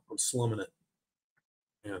 I'm slumming it.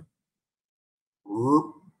 Yeah.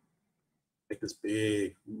 Make this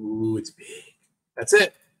big. Ooh, it's big. That's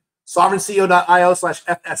it.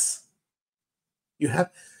 SovereignCEO.io/FS. You have.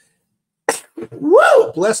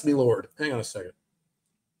 Whoa! Bless me, Lord. Hang on a second.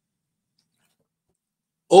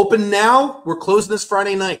 Open now. We're closing this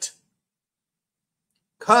Friday night.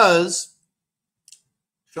 Because,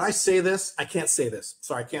 should I say this? I can't say this.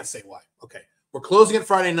 Sorry, I can't say why. Okay. We're closing it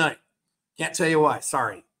Friday night. Can't tell you why.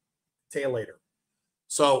 Sorry. Tell you later.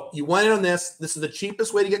 So you want in on this. This is the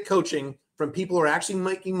cheapest way to get coaching from people who are actually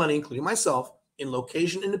making money, including myself, in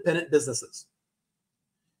location-independent businesses.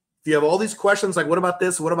 If you have all these questions like, what about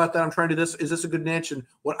this? What about that? I'm trying to do this. Is this a good niche? And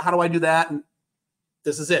how do I do that? And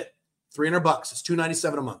this is it. $300. It's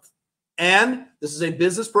 $297 a month. And this is a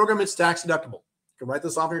business program. It's tax deductible. You can write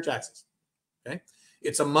this off of your taxes. Okay.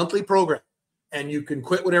 It's a monthly program and you can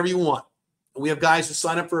quit whatever you want. And we have guys who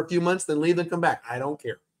sign up for a few months, then leave and come back. I don't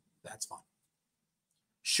care. That's fine.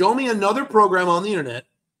 Show me another program on the internet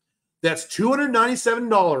that's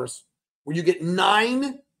 $297 where you get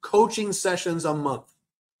 9 coaching sessions a month.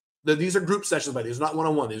 These are group sessions, by these are not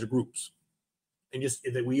one-on-one. These are groups. And you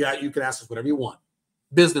can ask us whatever you want.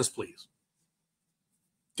 Business, please.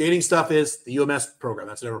 Dating stuff is the UMS program.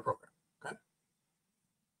 That's another program. Okay.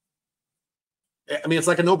 I mean, it's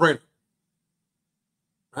like a no-brainer.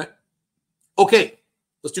 Right? Okay.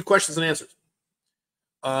 Let's do questions and answers.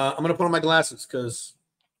 I'm going to put on my glasses because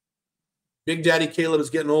Big Daddy Caleb is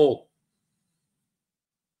getting old.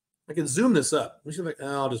 I can zoom this up.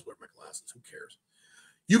 I'll just wear my glasses. Who cares?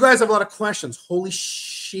 You guys have a lot of questions. Holy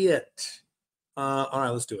shit. All right,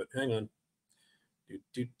 let's do it. Hang on.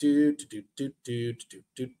 Let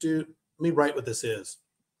me write what this is.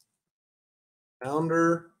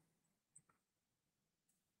 Founder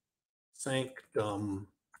Sanctum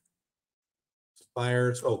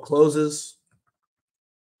expires. Oh, closes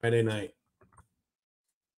Friday night.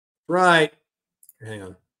 Right. Hang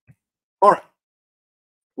on. All right.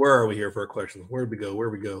 Where are we here for our questions? Where'd we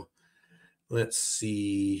go? Let's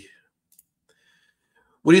see.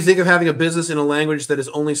 What do you think of having a business in a language that is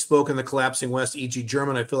only spoken in the collapsing West, e.g.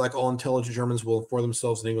 German? I feel like all intelligent Germans will inform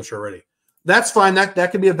themselves in English already. That's fine.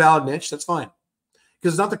 That can be a valid niche. That's fine.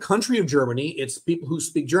 Because it's not the country of Germany. It's people who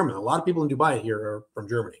speak German. A lot of people in Dubai here are from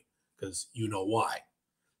Germany because you know why.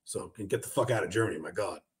 So can get the fuck out of Germany, my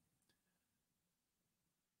God.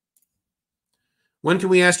 When can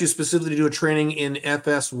we ask you specifically to do a training in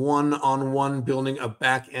FS one-on-one building a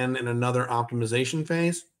back end and another optimization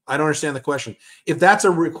phase? I don't understand the question. If that's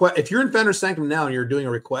a request, if you're in Founder Sanctum now and you're doing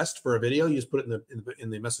a request for a video, you just put it in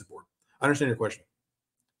the message board. I understand your question.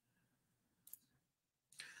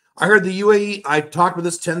 I heard the UAE, I talked about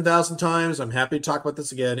this 10,000 times. I'm happy to talk about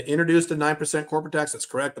this again. Introduced a 9% corporate tax. That's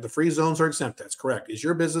correct. But the free zones are exempt. That's correct. Is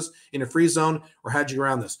your business in a free zone or how'd you get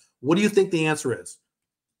around this? What do you think the answer is?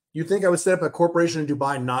 You think I would set up a corporation in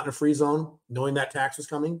Dubai not in a free zone, knowing that tax was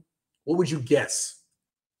coming? What would you guess?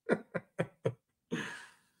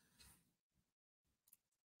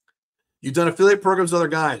 You've done affiliate programs with other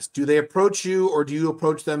guys. Do they approach you or do you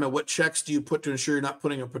approach them? And what checks do you put to ensure you're not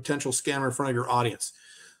putting a potential scammer in front of your audience?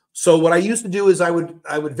 So what I used to do is I would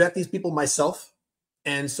vet these people myself.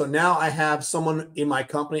 And so now I have someone in my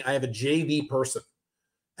company. I have a JV person.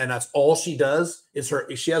 And that's all she does is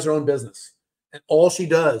she has her own business. And all she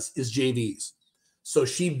does is JVs. So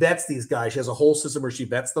she vets these guys. She has a whole system where she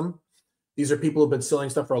vets them. These are people who've been selling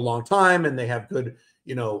stuff for a long time and they have good,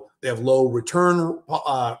 they have low return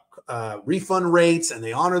refund rates and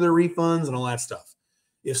they honor their refunds and all that stuff.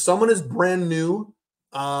 If someone is brand new,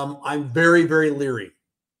 I'm very, very leery.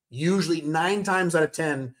 Usually 9 times out of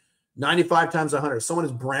 10, 95 times 100, if someone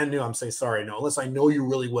is brand new, I'm saying, sorry, no, unless I know you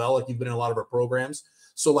really well, like you've been in a lot of our programs.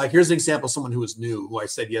 So like, here's an example of someone who is new, who I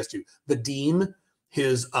said yes to. Vadim,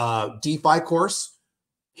 his DeFi course,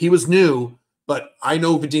 he was new, but I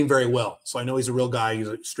know Vadim very well. So I know he's a real guy. He's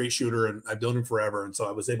a straight shooter, and I've known him forever. And so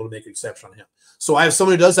I was able to make an exception on him. So I have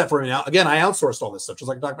someone who does that for me now. Again, I outsourced all this stuff, just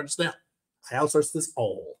like I talked about just now. I outsourced this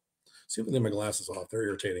all. See if I can get my glasses off. They're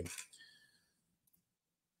irritating.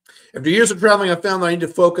 After years of traveling, I found that I need to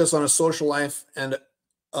focus on a social life and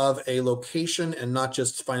of a location and not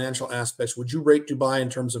just financial aspects. Would you rate Dubai in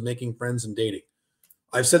terms of making friends and dating?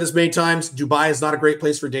 I've said this many times. Dubai is not a great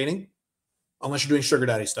place for dating unless you're doing sugar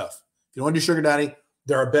daddy stuff. If you don't want to do sugar daddy,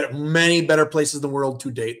 there are many better places in the world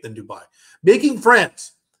to date than Dubai. Making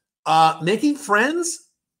friends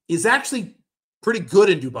is actually pretty good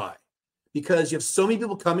in Dubai because you have so many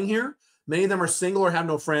people coming here. Many of them are single or have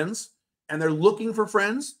no friends, and they're looking for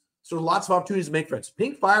friends. So there's lots of opportunities to make friends.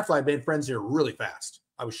 Pink Firefly made friends here really fast.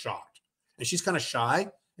 I was shocked. And she's kind of shy,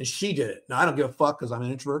 and she did it. Now, I don't give a fuck because I'm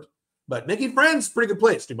an introvert, but making friends is a pretty good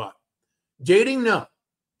place, Dubai. Dating, no.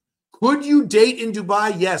 Could you date in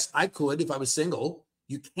Dubai? Yes, I could if I was single.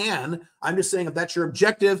 You can. I'm just saying if that's your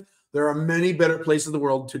objective, there are many better places in the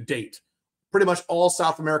world to date. Pretty much all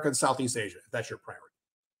South America and Southeast Asia, if that's your priority,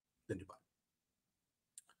 than Dubai.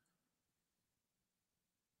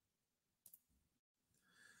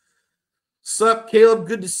 Sup, Caleb?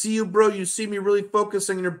 Good to see you, bro. You see me really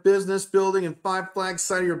focusing on your business building and 5 flags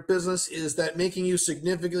side of your business. Is that making you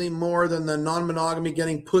significantly more than the non-monogamy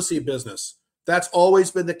getting pussy business? That's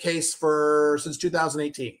always been the case since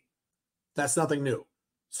 2018. That's nothing new.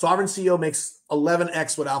 Sovereign CEO makes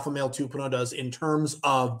 11x what Alpha Male 2.0 does in terms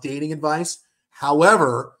of dating advice.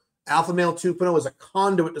 However, Alpha Male 2.0 is a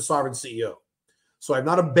conduit to Sovereign CEO. So I've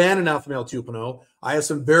not abandoned Alpha Male 2.0. I have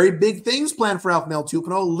some very big things planned for Alpha Male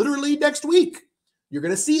 2.0 literally next week. You're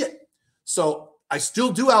going to see it. So I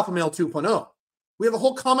still do Alpha Male 2.0. We have a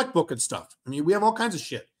whole comic book and stuff. I mean, we have all kinds of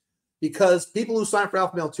shit. Because people who sign for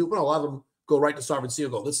Alpha Male 2.0, a lot of them go right to Sovereign CEO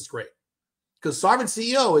and go, this is great. Because Sovereign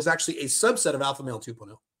CEO is actually a subset of Alpha Male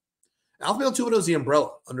 2.0. Alpha Male 2.0 is the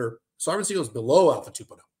umbrella. Under Sovereign CEO is below Alpha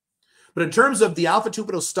 2.0. But in terms of the Alpha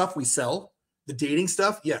 2.0 stuff we sell, the dating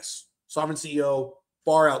stuff, yes. Sovereign CEO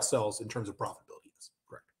far outsells in terms of profitability. Yes,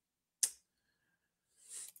 correct.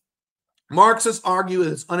 Marxists argue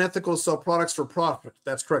it's unethical to sell products for profit.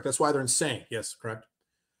 That's correct. That's why they're insane. Yes, correct.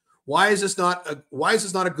 Why is this not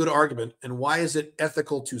a good argument, and why is it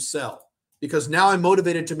ethical to sell? Because now I'm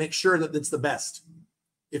motivated to make sure that it's the best.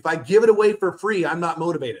 If I give it away for free, I'm not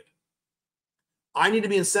motivated. I need to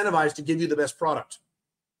be incentivized to give you the best product.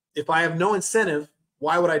 If I have no incentive,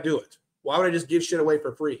 why would I do it? Why would I just give shit away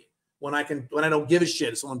for free when I don't give a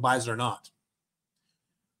shit if someone buys it or not?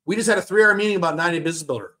 We just had a 3-hour meeting about 90-Day Business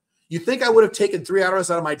Builder. You think I would have taken 3 hours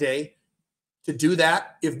out of my day to do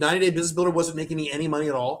that if 90-Day Business Builder wasn't making me any money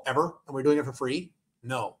at all, ever, and we're doing it for free?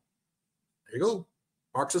 No. There you go.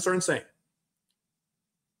 Marxists are insane.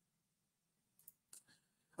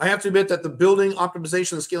 I have to admit that the building,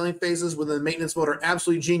 optimization, and scaling phases within the maintenance mode are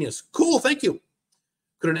absolutely genius. Cool, thank you.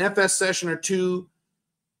 Could an FS session or two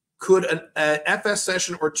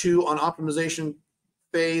on optimization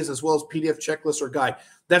phase as well as PDF checklist or guide.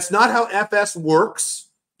 That's not how FS works.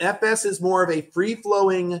 FS is more of a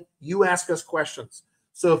free-flowing, you ask us questions.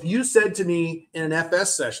 So if you said to me in an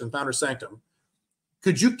FS session, Founder Sanctum,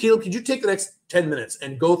 could you take the next 10 minutes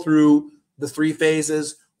and go through the 3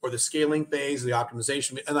 phases or the scaling phase, the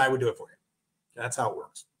optimization, and I would do it for you. That's how it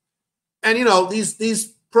works. And you know,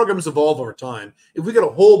 these programs evolve over time. If we get a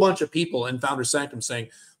whole bunch of people in Founder Sanctum saying,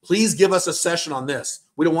 please give us a session on this.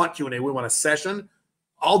 We don't want Q&A, we want a session.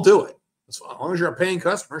 I'll do it. As long as you're a paying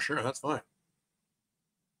customer, sure, that's fine.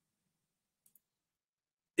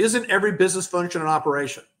 Isn't every business function an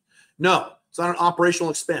operation? No, it's not an operational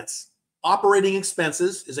expense. Operating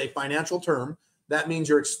expenses is a financial term. That means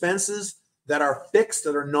your expenses that are fixed,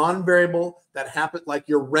 that are non-variable, that happen, like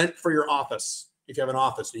your rent for your office. If you have an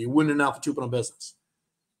office, you wouldn't have to open a business,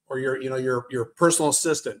 or your personal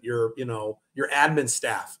assistant, your admin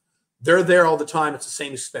staff, they're there all the time. It's the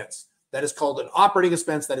same expense. That is called an operating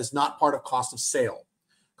expense. That is not part of cost of sale.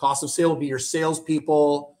 Cost of sale will be your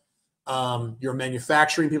salespeople, your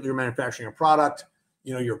manufacturing people, you're manufacturing a product,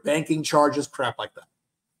 your banking charges, crap like that.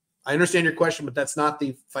 I understand your question, but that's not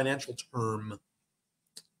the financial term.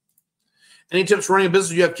 Any tips for running a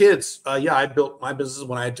business? You have kids? Yeah, I built my business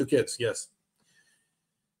when I had 2 kids. Yes.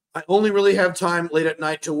 I only really have time late at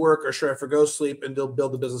night to work, or should I forgo sleep and build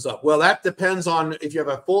the business up? Well, that depends on if you have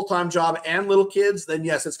a full-time job and little kids, then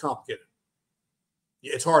yes, it's complicated.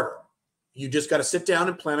 It's harder. You just got to sit down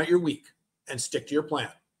and plan out your week and stick to your plan.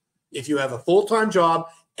 If you have a full-time job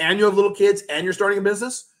and you have little kids and you're starting a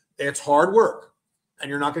business, it's hard work. And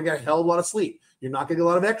you're not going to get a hell of a lot of sleep. You're not going to get a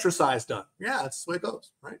lot of exercise done. Yeah, that's the way it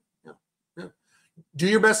goes, right? Yeah. Do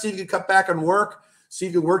your best so you can cut back on work, so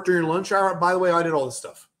you can work during your lunch hour. By the way, I did all this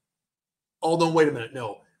stuff. Although, wait a minute,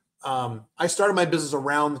 no. I started my business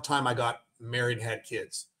around the time I got married and had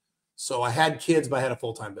kids. So I had kids, but I had a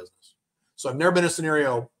full-time business. So I've never been in a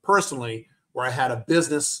scenario personally where I had a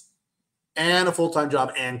business and a full-time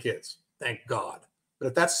job and kids. Thank God. But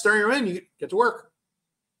if that's the scenario you're in, you get to work.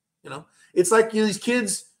 It's like these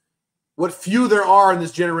kids, what few there are in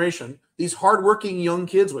this generation, these hardworking young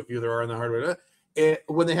kids, what few there are in the hardware,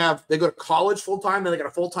 when they go to college full-time, then they got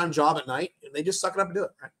a full-time job at night, and they just suck it up and do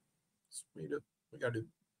it, right? That's what you do. We got to do.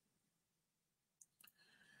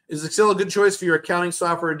 Is Excel a good choice for your accounting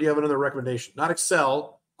software? Or do you have another recommendation? Not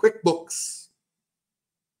Excel, QuickBooks.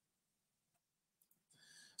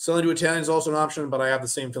 Selling to Italians is also an option, but I have the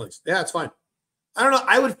same feelings. Yeah, it's fine. I don't know.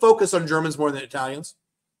 I would focus on Germans more than Italians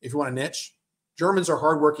if you want a niche. Germans are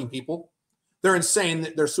hardworking people. They're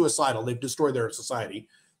insane. They're suicidal. They've destroyed their society.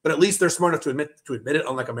 But at least they're smart enough to admit it,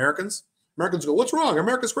 unlike Americans. Americans go, what's wrong?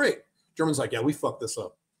 America's great. Germans like, yeah, we fucked this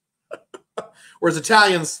up. Whereas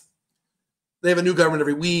Italians, they have a new government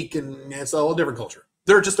every week, and it's a whole different culture.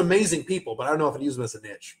 They're just amazing people, but I don't know if I'd use them as a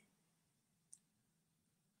niche.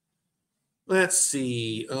 Let's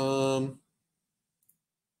see. Do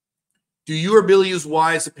you or Billy use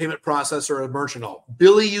Wise, a payment processor, or a merchant all?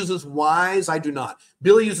 Billy uses Wise. I do not.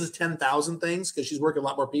 Billy uses 10,000 things because she's working a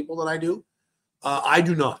lot more people than I do. I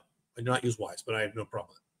do not. I do not use Wise, but I have no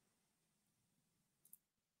problem.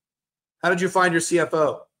 How did you find your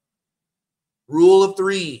CFO? Rule of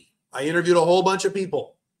 3. I interviewed a whole bunch of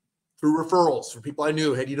people through referrals from people I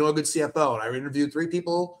knew. Hey, do you know a good CFO? And I interviewed 3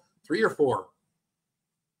 people, 3 or 4.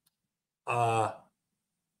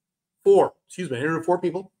 4. Excuse me. I interviewed 4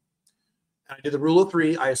 people. And I did the rule of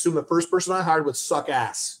 3. I assumed the first person I hired would suck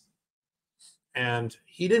ass. And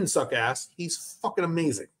he didn't suck ass. He's fucking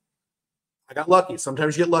amazing. I got lucky.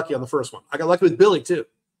 Sometimes you get lucky on the first one. I got lucky with Billy, too.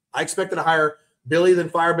 I expected to hire Billy, then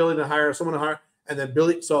fire Billy, then hire someone to hire, and then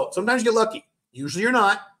Billy. So sometimes you get lucky. Usually you're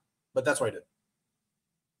not, but that's what I did.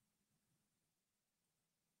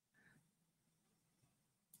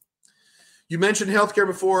 You mentioned healthcare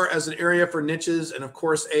before as an area for niches, and of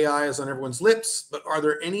course AI is on everyone's lips, but are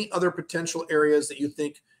there any other potential areas that you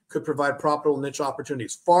think could provide profitable niche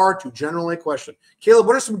opportunities? Far too general a question. Caleb,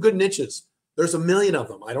 what are some good niches? There's a million of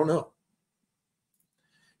them. I don't know.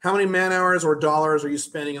 How many man hours or dollars are you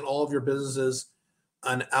spending in all of your businesses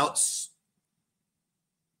on outsourced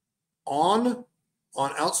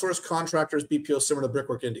contractors, BPO, similar to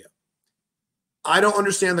Brickwork India? I don't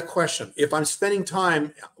understand the question. If I'm spending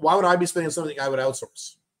time, why would I be spending something I would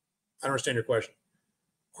outsource? I don't understand your question.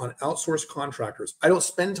 On outsourced contractors. I don't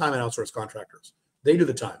spend time on outsourced contractors. They do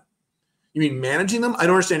the time. You mean managing them? I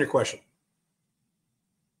don't understand your question.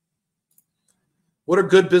 What are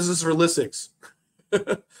good businesses for listings?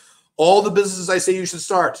 All the businesses I say you should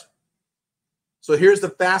start. So here's the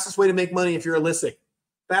fastest way to make money if you're a listing.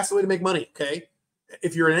 Fastest way to make money, okay?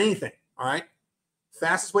 If you're in anything, all right?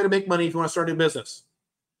 Fastest way to make money if you want to start a new business.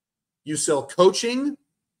 You sell coaching,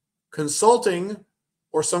 consulting,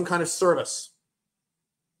 or some kind of service.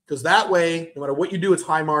 Because that way, no matter what you do, it's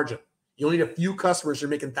high margin. You only need a few customers, you're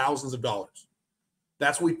making thousands of dollars.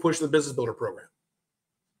 That's what we push in the Business Builder program.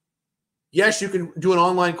 Yes, you can do an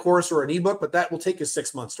online course or an ebook, but that will take you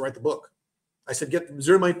 6 months to write the book. I said, get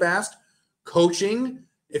zero money fast. Coaching,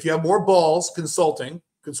 if you have more balls, consulting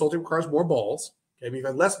requires more balls. Okay, if you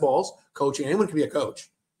have less balls, coaching, anyone can be a coach.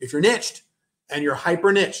 If you're niched and you're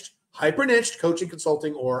hyper niched, coaching,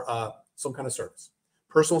 consulting, or some kind of service,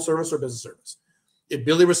 personal service or business service. If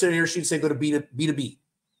Billy was sitting here, she'd say go to B2B.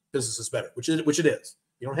 Business is better, which it is.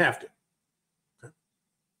 You don't have to. Okay.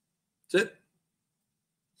 That's it.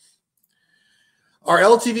 Are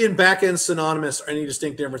LTV and backend synonymous? Or any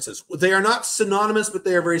distinct differences? They are not synonymous, but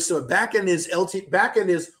they are very similar. Backend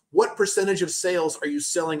is what percentage of sales are you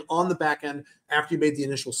selling on the backend after you made the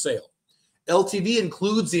initial sale. LTV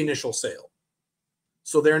includes the initial sale.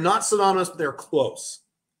 So they're not synonymous, but they're close.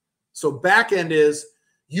 So backend is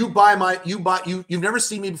you've never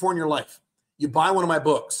seen me before in your life. You buy one of my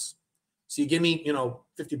books. So you give me, $50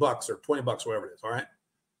 or $20, whatever it is, all right?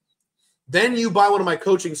 Then you buy one of my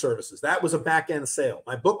coaching services. That was a back-end sale.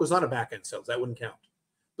 My book was not a back-end sale. That wouldn't count.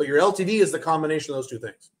 But your LTV is the combination of those two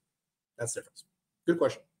things. That's the difference. Good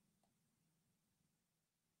question.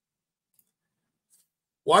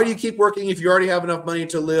 Why do you keep working if you already have enough money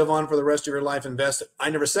to live on for the rest of your life invested? I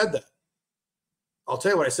never said that. I'll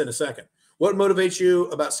tell you what I said in a second. What motivates you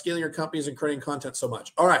about scaling your companies and creating content so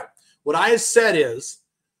much? All right. What I have said is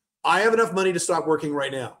I have enough money to stop working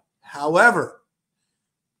right now. However,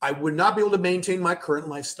 I would not be able to maintain my current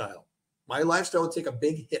lifestyle. My lifestyle would take a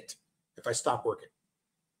big hit if I stop working.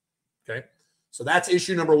 Okay. So that's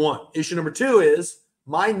issue number one. Issue number two is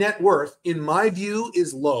my net worth, in my view,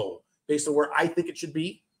 is low based on where I think it should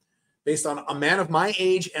be, based on a man of my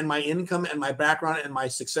age and my income and my background and my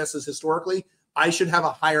successes historically. I should have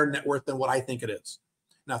a higher net worth than what I think it is.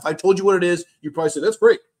 Now, if I told you what it is, you'd probably say, that's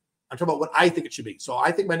great. I'm talking about what I think it should be. So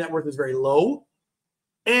I think my net worth is very low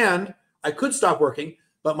and I could stop working,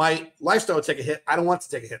 but my lifestyle would take a hit. I don't want to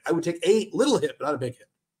take a hit. I would take a little hit, but not a big hit.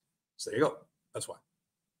 So there you go. That's why.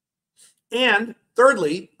 And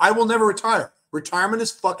thirdly, I will never retire. Retirement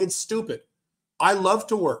is fucking stupid. I love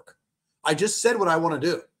to work. I just said what I want to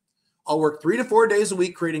do. I'll work 3 to 4 days a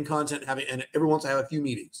week creating content, and every once I have a few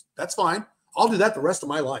meetings. That's fine. I'll do that the rest of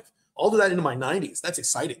my life. I'll do that into my 90s. That's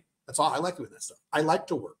exciting. That's all. I like doing that stuff. I like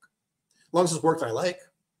to work. As long as it's work that I like.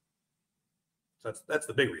 So that's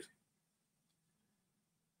the big reason.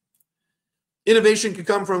 Innovation can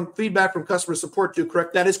come from feedback from customer support too,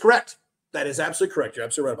 correct? That is correct. That is absolutely correct. You're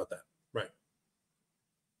absolutely right about that. Right.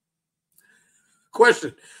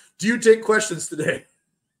 Question. Do you take questions today?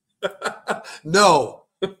 No.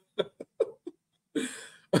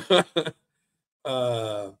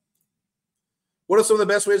 What are some of the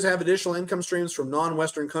best ways to have additional income streams from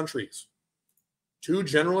non-Western countries? Too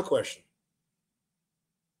general a question.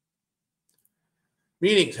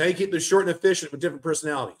 Meetings. How do you keep this short and efficient with different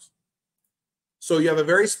personalities? So you have a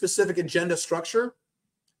very specific agenda structure.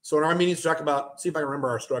 So in our meetings, we talk about, see if I can remember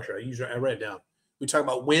our structure. I write it down. We talk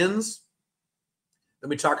about wins. Then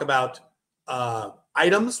we talk about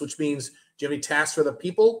items, which means do you have any tasks for the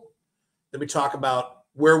people? Then we talk about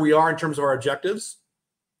where we are in terms of our objectives.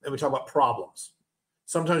 Then we talk about problems.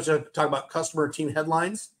 Sometimes we talk about customer team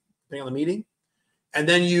headlines, depending on the meeting. And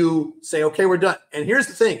then you say, okay, we're done. And here's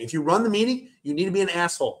the thing. If you run the meeting, you need to be an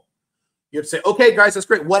asshole. You have to say, okay, guys, that's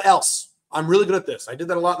great. What else? I'm really good at this. I did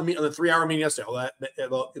that a lot in the 3-hour meeting yesterday. It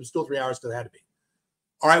was still 3 hours because it had to be.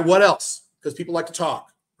 All right, what else? Because people like to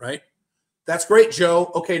talk, right? That's great,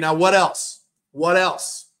 Joe. Okay, now what else? What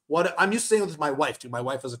else? I'm used to saying this to my wife, too. My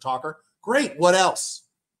wife is a talker. Great. What else?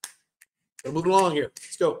 We're moving along here.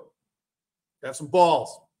 Let's go. Have some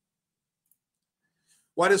balls.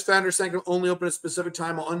 Why does Founders Sanctum only open at a specific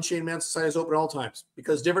time while Unchained Man Society is open at all times?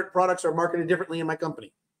 Because different products are marketed differently in my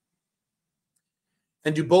company.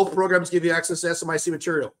 And do both programs give you access to SMIC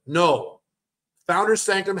material? No. Founders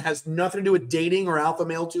Sanctum has nothing to do with dating or Alpha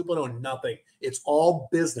Male 2.0. Nothing. It's all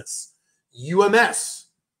business. UMS,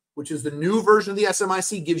 which is the new version of the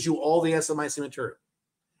SMIC, gives you all the SMIC material.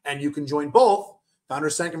 And you can join both.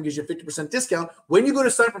 Founders Sanctum gives you a 50% discount. When you go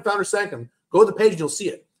to sign up for Founders Sanctum, go to the page and you'll see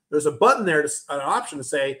it. There's a button there, an option to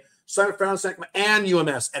say sign up for Founders Sanctum and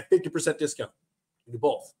UMS at 50% discount. You do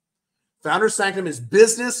both. Founders Sanctum is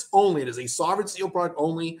business only. It is a sovereign seal product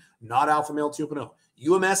only, not Alpha Male 2.0.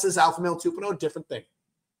 UMS is Alpha Male 2.0, different thing.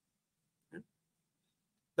 Okay?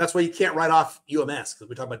 That's why you can't write off UMS because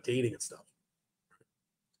we talk about dating and stuff.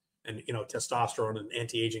 And, testosterone and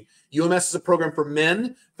anti-aging. UMS is a program for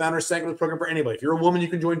men. Founders Sanctum is a program for anybody. If you're a woman, you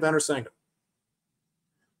can join Founders Sanctum.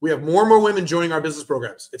 We have more and more women joining our business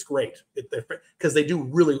programs. It's great because they do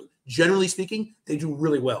really, generally speaking, they do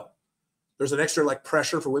really well. There's an extra like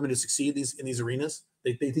pressure for women to succeed in these arenas.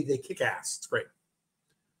 They think they kick ass. It's great.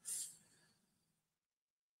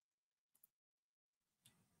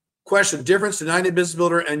 Question: difference to 9-Day Business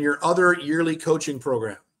Builder and your other yearly coaching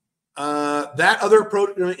program. That other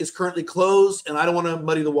program is currently closed, and I don't want to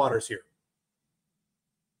muddy the waters here.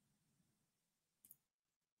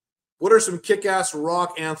 What are some kick-ass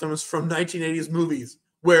rock anthems from 1980s movies?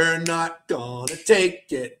 We're not gonna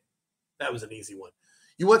take it. That was an easy one.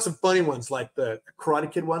 You want some funny ones like the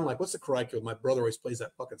Karate Kid one? Like, what's the Karate Kid? My brother always plays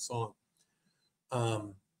that fucking song.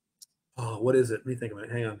 What is it? Let me think of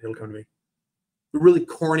it. Hang on, it'll come to me. The really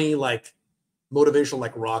corny, like motivational,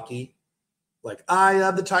 like Rocky. Like, I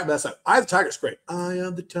am the tiger. That's not, I am the tiger's great. I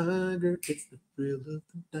am the tiger. It's the thrill of the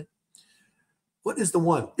night. What is the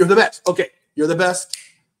one? You're the best. Okay, you're the best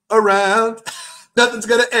around. Nothing's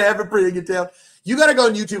gonna ever bring you down. You got to go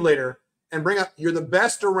on YouTube later and bring up "You're the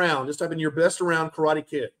Best Around." Just type in "Your Best Around" Karate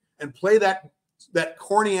Kid and play that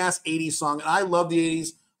corny ass 80s song. And I love the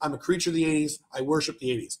 80s. I'm a creature of the 80s. I worship the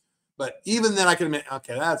 80s. But even then, I can admit,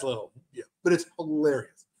 okay, that's a little, yeah, but it's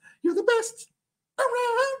hilarious. You're the best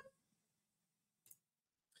around.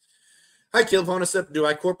 Hi, Caleb. I want to set, do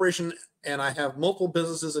I corporation and I have multiple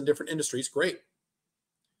businesses in different industries? Great.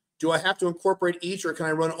 Do I have to incorporate each, or can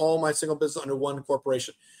I run all my single business under one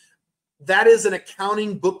corporation? That is an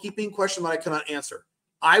accounting bookkeeping question that I cannot answer.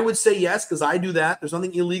 I would say yes, because I do that. There's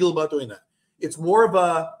nothing illegal about doing that. It's more of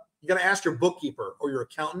a, you got to ask your bookkeeper or your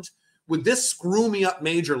accountant, would this screw me up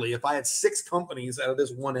majorly if I had 6 companies out of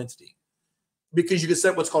this one entity? Because you could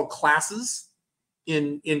set what's called classes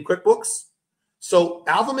in QuickBooks. So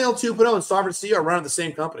Alpha Male 2.0 and Sovereign CEO are running the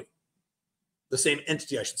same company, the same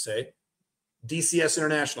entity, I should say, DCS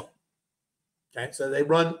International. Okay, so they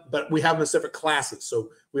run, but we have them as separate classes. So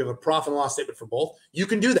we have a profit and loss statement for both. You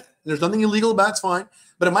can do that. There's nothing illegal about it. It's fine,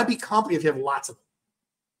 but it might be complicated if you have lots of them.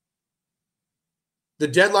 The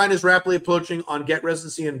deadline is rapidly approaching on Get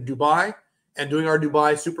Residency in Dubai and doing our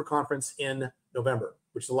Dubai Super Conference in November,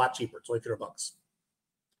 which is a lot cheaper. It's only $300.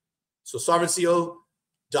 So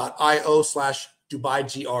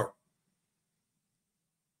sovereignco.io/DubaiGR.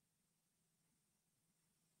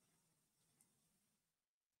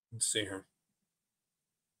 Let's see here.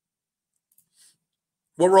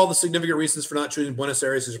 What were all the significant reasons for not choosing Buenos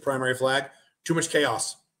Aires as your primary flag? Too much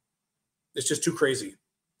chaos. It's just too crazy.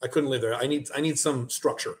 I couldn't live there. I need some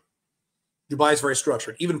structure. Dubai is very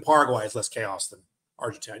structured. Even Paraguay is less chaos than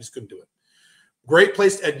Argentina. I just couldn't do it. Great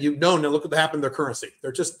place. And now look what happened to their currency.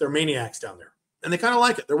 They're maniacs down there. And they kind of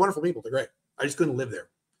like it. They're wonderful people. They're great. I just couldn't live there.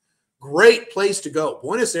 Great place to go.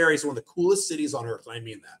 Buenos Aires is one of the coolest cities on earth. And I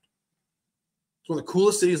mean that. It's one of the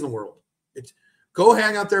coolest cities in the world. Go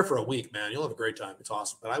hang out there for a week, man. You'll have a great time. It's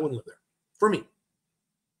awesome. But I wouldn't live there. For me.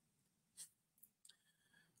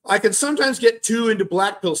 I can sometimes get too into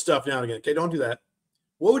black pill stuff now and again. Okay, don't do that.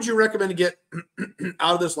 What would you recommend to get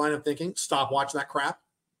out of this line of thinking? Stop watching that crap.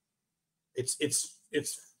 It's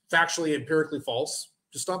factually, empirically false.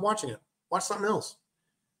 Just stop watching it. Watch something else.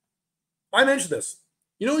 I mentioned this.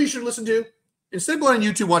 You know what you should listen to? Instead of going on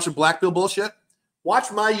YouTube watching black pill bullshit,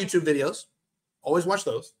 watch my YouTube videos. Always watch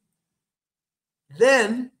those.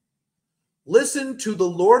 Then listen to the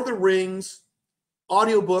Lord of the Rings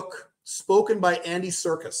audiobook spoken by Andy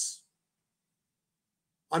Serkis.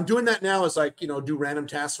 I'm doing that now as I, do random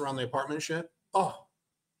tasks around the apartment and shit. Oh,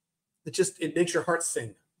 it makes your heart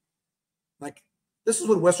sing. Like, this is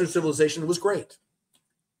when Western civilization was great.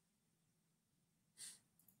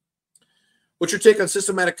 What's your take on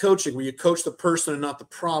systematic coaching, where you coach the person and not the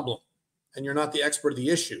problem, and you're not the expert of the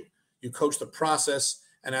issue? You coach the process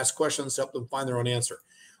and ask questions to help them find their own answer.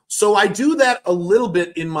 So I do that a little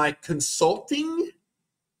bit in my consulting.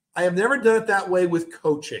 I have never done it that way with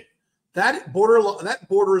coaching. That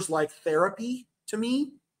borders like therapy to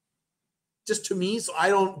me, just to me.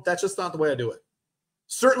 So that's just not the way I do it.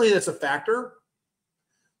 Certainly that's a factor.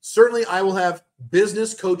 Certainly I will have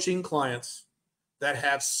business coaching clients that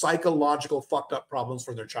have psychological fucked up problems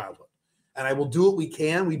from their childhood. And I will do what we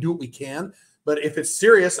can. We do what we can. But if it's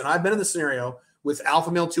serious, and I've been in the scenario with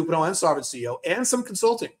Alpha Male 2.0 and Sovereign CEO and some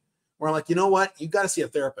consulting, where I'm like, you know what? You got to see a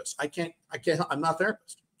therapist. I'm not a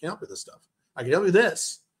therapist. I can't help with this stuff. I can help you with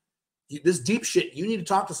this. This deep shit, you need to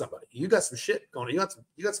talk to somebody. You got some shit going on.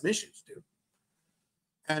 You got some issues, dude.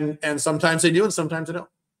 And sometimes they do, and sometimes they don't.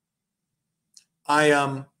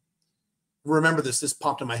 I remember this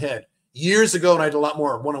popped in my head. Years ago, and I did a lot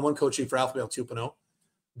more one-on-one coaching for Alpha Male 2.0,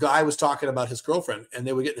 guy was talking about his girlfriend, and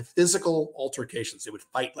they would get in physical altercations. They would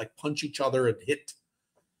fight, like punch each other and hit.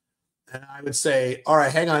 And I would say, all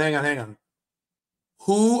right, hang on.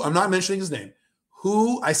 Who, I'm not mentioning his name,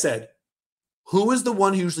 who, I said, who is the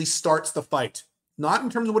one who usually starts the fight? Not in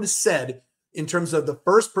terms of what is said, in terms of the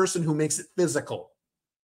first person who makes it physical.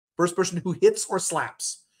 First person who hits or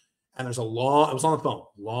slaps. And there's a long, I was on the phone,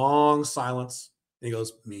 long silence. And he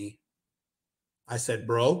goes, me. I said,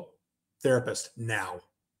 bro, therapist, now.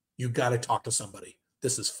 You got to talk to somebody.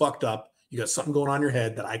 This is fucked up. You got something going on in your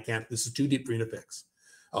head that I can't, this is too deep for you to fix.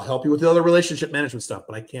 I'll help you with the other relationship management stuff,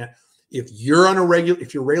 but I can't. If you're on a regular,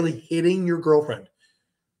 if you're regularly hitting your girlfriend,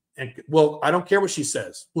 and well, I don't care what she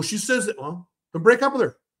says. Well, she says that, well, then break up with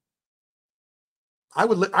her. I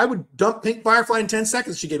would dump Pink Firefly in 10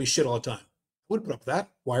 seconds. She gave me shit all the time. I wouldn't put up with that.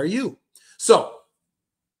 Why are you? So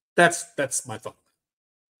that's my thought.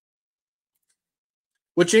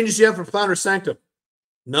 What changes do you have for Founder Sanctum?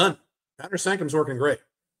 None. Founder Sanctum's working great.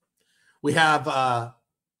 We have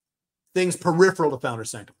things peripheral to Founder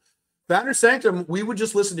Sanctum. Founder Sanctum, we would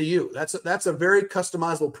just listen to you. That's a very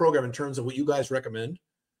customizable program in terms of what you guys recommend.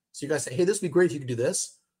 So you guys say, hey, this would be great if you could do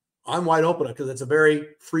this. I'm wide open because it's a very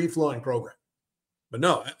free-flowing program. But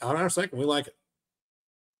no, Founder Sanctum, we like it.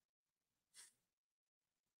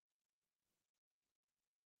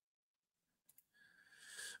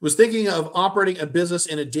 Was thinking of operating a business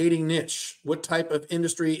in a dating niche. What type of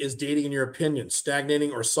industry is dating in your opinion?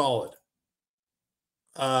 Stagnating or solid?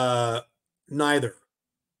 Neither.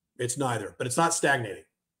 It's neither, but it's not stagnating.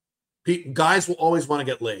 Guys will always want to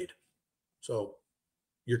get laid. So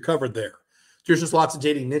you're covered there. There's just lots of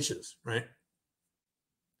dating niches, right?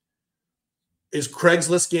 Is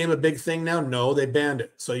Craigslist game a big thing now? No, they banned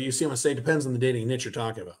it. So you see what I'm saying? Depends on the dating niche you're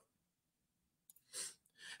talking about.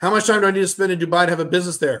 How much time do I need to spend in Dubai to have a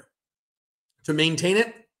business there? To maintain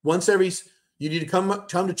it, you need to come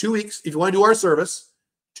to 2 weeks. If you want to do our service,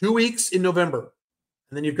 2 weeks in November.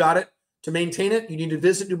 And then you've got it. To maintain it, you need to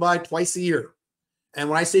visit Dubai twice a year. And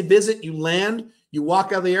when I say visit, you land, you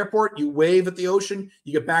walk out of the airport, you wave at the ocean,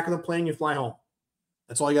 you get back on the plane, you fly home.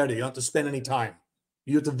 That's all you got to do. You don't have to spend any time.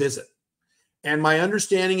 You have to visit. And my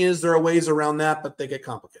understanding is there are ways around that, but they get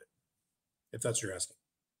complicated, if that's what you're asking.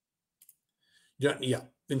 Yeah,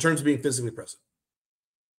 in terms of being physically present.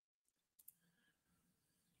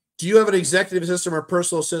 Do you have an executive assistant or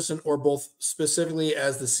personal assistant or both specifically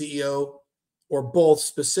as the CEO of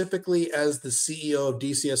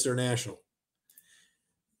DCS International?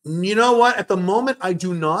 You know what? At the moment, I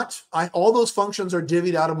do not. All those functions are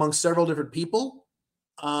divvied out among several different people.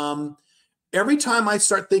 Every time I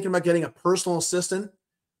start thinking about getting a personal assistant,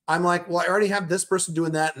 I'm like, well, I already have this person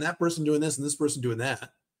doing that and that person doing this and this person doing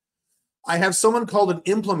that. I have someone called an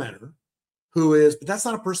implementer but that's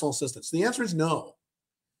not a personal assistant. So the answer is no.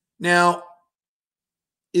 Now,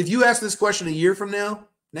 if you ask this question a year from now,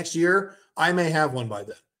 next year, I may have one by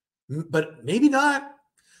then, but maybe not.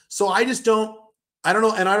 So I don't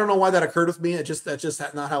know. And I don't know why that occurred with me. That's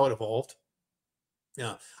just not how it evolved.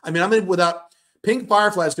 Yeah. I mean, without Pink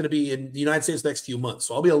Firefly is going to be in the United States next few months.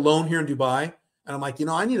 So I'll be alone here in Dubai. And I'm like,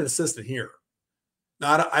 I need an assistant here.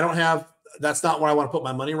 Now, I don't have, that's not where I want to put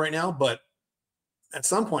my money right now, but at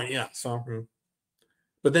some point, yeah. So,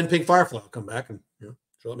 but then Pink Firefly will come back and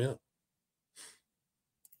let me out.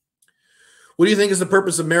 What do you think is the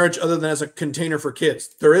purpose of marriage other than as a container for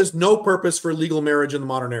kids? There is no purpose for legal marriage in the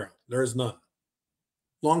modern era. There is none.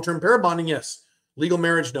 Long-term pair bonding, yes. Legal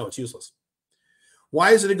marriage, no, it's useless.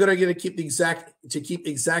 Why is it a good idea to keep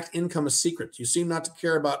exact income a secret? You seem not to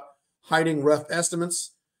care about hiding rough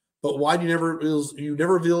estimates, but why do you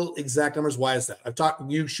never reveal exact numbers? Why is that?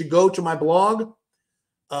 You should go to my blog.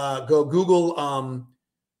 Go Google.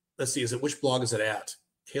 Let's see. Which blog is it at?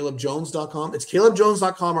 CalebJones.com. It's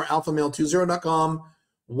CalebJones.com or AlphaMale20.com.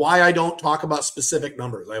 Why I don't talk about specific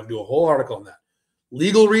numbers. I have to do a whole article on that.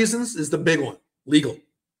 Legal reasons is the big one. Legal.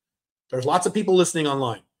 There's lots of people listening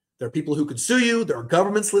online. There are people who could sue you. There are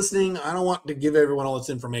governments listening. I don't want to give everyone all this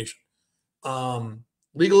information.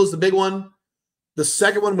 Legal is the big one. The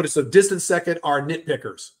second one, but it's a distant second, are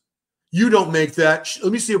nitpickers. You don't make that.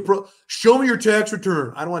 Let me see show me your tax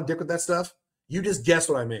return. I don't want to dick with that stuff. You just guess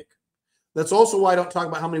what I make. That's also why I don't talk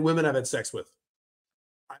about how many women I've had sex with.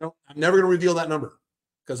 I'm never going to reveal that number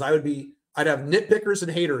because I'd have nitpickers and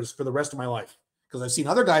haters for the rest of my life. Because I've seen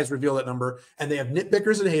other guys reveal that number and they have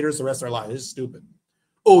nitpickers and haters the rest of their lives. It's stupid.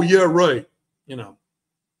 Oh, yeah, right.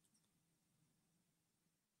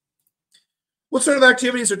 What sort of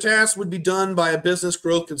activities or tasks would be done by a business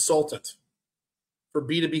growth consultant for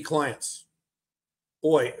B2B clients?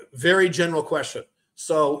 Boy, very general question.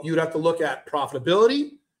 So you'd have to look at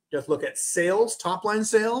profitability. You have to look at sales, top-line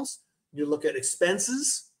sales. You look at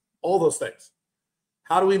expenses, all those things.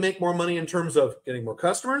 How do we make more money in terms of getting more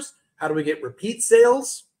customers? How do we get repeat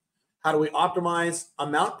sales? How do we optimize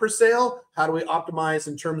amount per sale? How do we optimize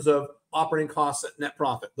in terms of operating costs at net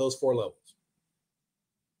profit? Those 4 levels.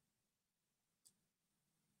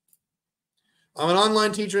 I'm an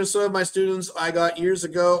online teacher, and some of my students I got years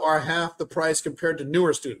ago are half the price compared to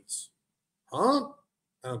newer students. Huh?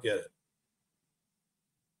 I don't get it.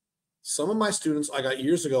 Some of my students I got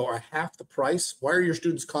years ago are half the price. Why are your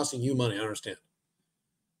students costing you money? I don't understand.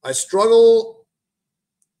 I struggle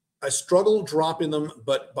dropping them,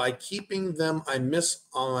 but by keeping them, I miss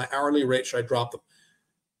on my hourly rate. Should I drop them?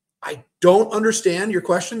 I don't understand your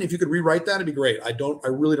question. If you could rewrite that, it'd be great. I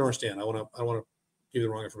really don't understand. I want to give you the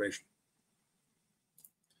wrong information.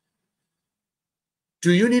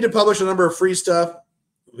 Do you need to publish a number of free stuff,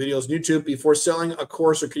 videos, YouTube, before selling a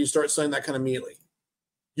course, or can you start selling that kind of immediately?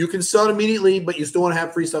 You can sell it immediately, but you still want to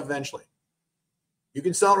have free stuff eventually. You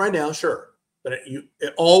can sell it right now, sure. But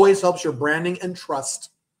it always helps your branding and trust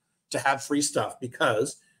to have free stuff,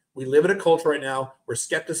 because we live in a culture right now where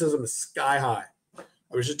skepticism is sky high.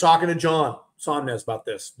 I was just talking to John Somnes about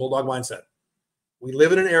this, Bulldog Mindset. We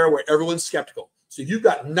live in an era where everyone's skeptical. So if you've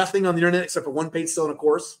got nothing on the internet except for one page selling a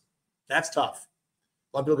course, that's tough.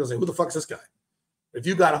 A lot of people are going to say, who the fuck is this guy? If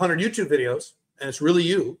you've got 100 YouTube videos and it's really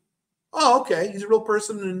you, oh, okay, he's a real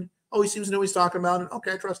person, and oh, he seems to know what he's talking about, and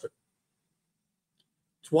okay, I trust it.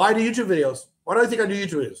 So why do YouTube videos? Why do I think I do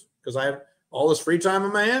YouTube videos? Because I have all this free time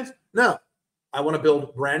on my hands? No. I want to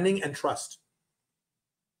build branding and trust.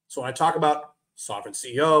 So when I talk about Sovereign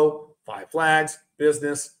CEO, 5 Flags,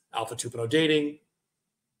 business, Alpha 2.0 dating,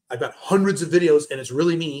 I've got hundreds of videos, and it's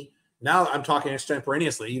really me. Now I'm talking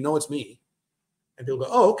extemporaneously. You know it's me. And people go,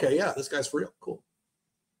 oh, okay, yeah, this guy's for real. Cool.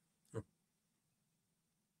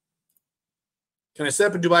 Can I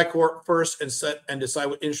set up a Dubai Corp first and decide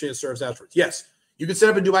what industry it serves afterwards? Yes. You can set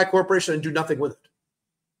up a Dubai Corporation and do nothing with it.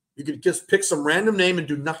 You can just pick some random name and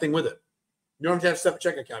do nothing with it. You don't have to set up a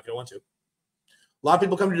checking account if you don't want to. A lot of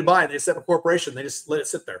people come to Dubai and they set up a corporation. They just let it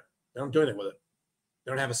sit there. They don't do anything with it.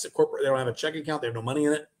 They don't have a corporate. They don't have a checking account. They have no money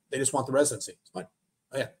in it. They just want the residency. It's fine.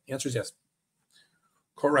 Oh yeah, the answer is yes.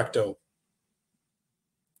 Correcto.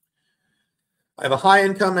 I have a high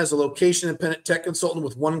income as a location-independent tech consultant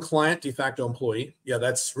with 1 client, de facto employee. Yeah,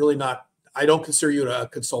 that's really not. I don't consider you a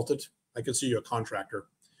consultant. I consider you a contractor.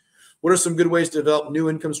 What are some good ways to develop new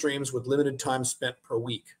income streams with limited time spent per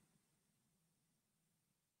week?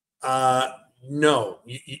 No,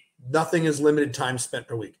 nothing is limited time spent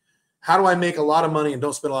per week. How do I make a lot of money and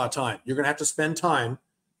don't spend a lot of time? You're going to have to spend time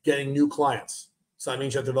getting new clients. So that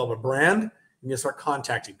means you have to develop a brand and you start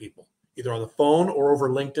contacting people, either on the phone or over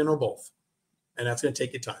LinkedIn or both. And that's going to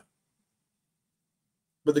take you time.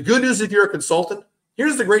 But the good news, if you're a consultant,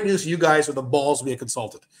 here's the great news for you guys with the balls to be a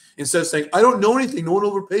consultant. Instead of saying, I don't know anything, no one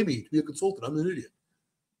will overpay me to be a consultant, I'm an idiot.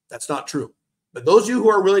 That's not true. But those of you who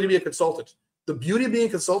are willing to be a consultant, the beauty of being a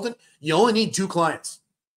consultant, you only need 2 clients,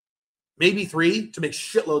 maybe 3, to make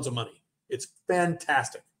shitloads of money. It's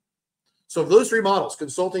fantastic. So those 3 models,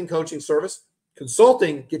 consulting, coaching, service,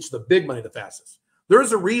 consulting gets you the big money the fastest.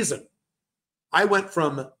 There's a reason I went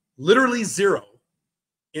from literally 0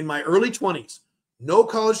 in my early 20s, no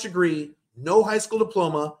college degree, no high school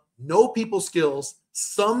diploma, no people skills,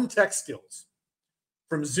 some tech skills,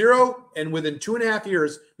 from 0 and within 2.5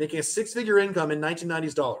 years, making a 6-figure income in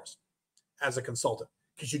 1990s dollars as a consultant,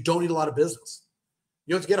 because you don't need a lot of business.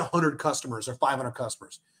 You don't have to get 100 customers or 500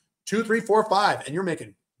 customers, 2, 3, 4, 5, and you're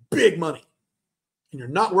making big money. And you're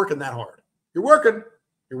not working that hard. You're working,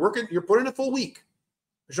 you're putting in a full week,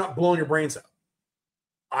 but you're not blowing your brains out.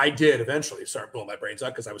 I did eventually start blowing my brains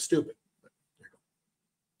out because I was stupid. But there you go.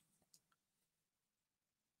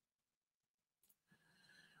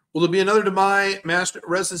 Will there be another Dubai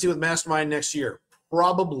residency with Mastermind next year?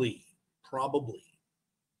 Probably.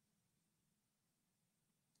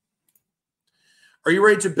 Are you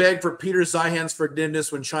ready to beg for Peter Zeihan's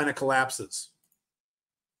forgiveness when China collapses?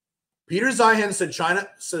 Peter Zeihan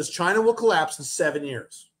says China will collapse in 7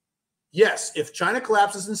 years. Yes, if China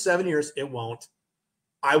collapses in 7 years, it won't.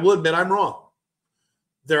 I will admit I'm wrong.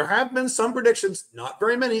 There have been some predictions, not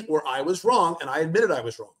very many, where I was wrong, and I admitted I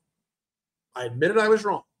was wrong.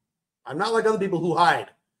 I'm not like other people who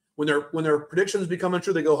hide. When their predictions become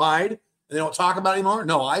untrue, they go hide, and they don't talk about it anymore.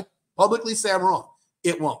 No, I publicly say I'm wrong.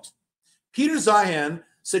 It won't. Peter Zeihan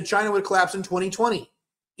said China would collapse in 2020.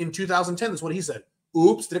 In 2010, that's what he said.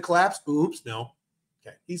 Oops, did it collapse? Oops, no.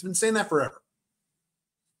 Okay, he's been saying that forever.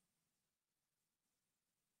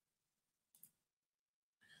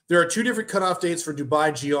 There are 2 different cutoff dates for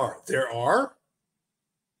Dubai GR. There are?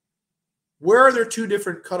 Where are there 2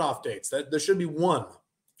 different cutoff dates? There should be 1.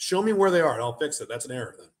 Show me where they are, and I'll fix it. That's an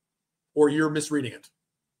error then. Or you're misreading it.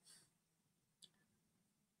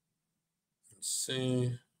 Let's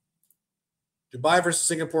see. Dubai versus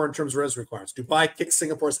Singapore in terms of residency requirements. Dubai kicks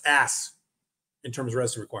Singapore's ass in terms of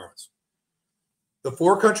residency requirements. The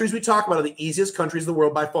 4 countries we talk about are the easiest countries in the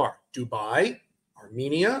world by far. Dubai,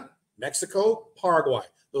 Armenia, Mexico, Paraguay.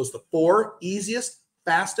 Those are the 4 easiest,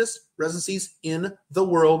 fastest residencies in the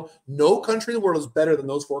world. No country in the world is better than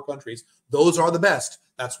those 4 countries. Those are the best.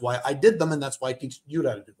 That's why I did them, and that's why I teach you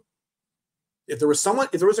how to do them. If there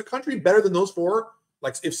was a country better than those 4,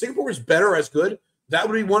 like if Singapore was better or as good, that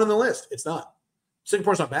would be one on the list. It's not.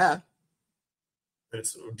 Singapore's not bad.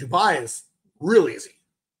 Dubai is really easy.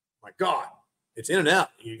 My God. It's in and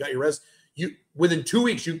out. You got your within 2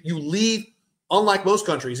 weeks, you leave, unlike most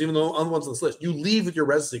countries, even though other ones on this list, you leave with your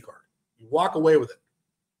residency card. You walk away with it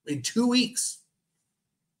in 2 weeks.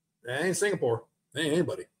 That ain't Singapore. That ain't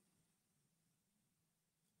anybody.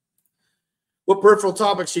 What peripheral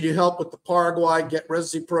topics should you help with the Paraguay Get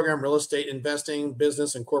Residency Program, real estate, investing,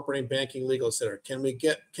 business, incorporating, banking, legal, etc.?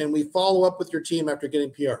 Can we follow up with your team after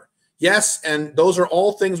getting PR? Yes, and those are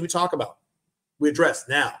all things we talk about. We address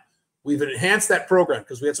now. We've enhanced that program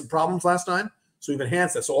because we had some problems last time. So we've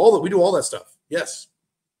enhanced that. So we do all that stuff. Yes,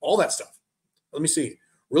 all that stuff. Let me see.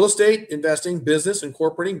 Real estate, investing, business,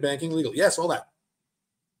 incorporating, banking, legal. Yes, all that.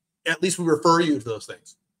 At least we refer you to those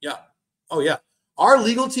things. Yeah. Oh, yeah. Our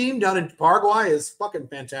legal team down in Paraguay is fucking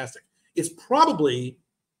fantastic. It's probably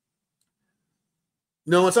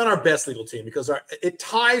no, it's not our best legal team because our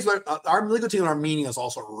legal team in Armenia is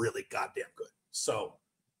also really goddamn good. So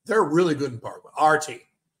they're really good in Paraguay. Our team.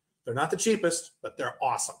 They're not the cheapest, but they're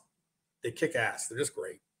awesome. They kick ass. They're just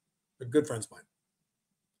great. They're good friends of mine.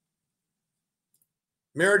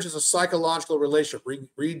 Marriage is a psychological relationship.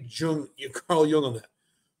 Read Carl Jung on that.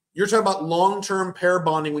 You're talking about long-term pair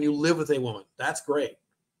bonding when you live with a woman. That's great.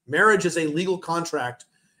 Marriage is a legal contract,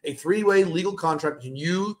 a 3-way legal contract between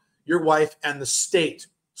you, your wife, and the state.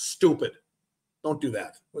 Stupid. Don't do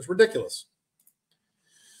that. It's ridiculous.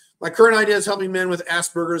 My current idea is helping men with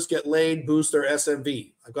Asperger's get laid, boost their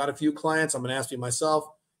SMV. I've got a few clients. I'm going to ask you myself.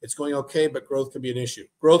 It's going okay, but growth can be an issue.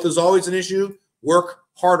 Growth is always an issue. Work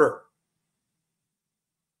harder.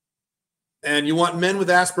 And you want men with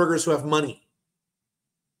Asperger's who have money.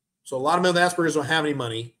 So a lot of men with Asperger's don't have any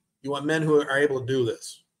money. You want men who are able to do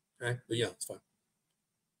this. Okay? But yeah, it's fine.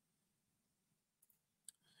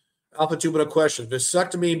 Alpha 2, but a question.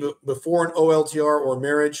 Vasectomy before an OLTR or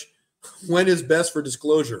marriage, when is best for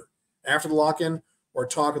disclosure? After the lock-in or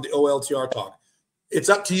talk of the OLTR talk? It's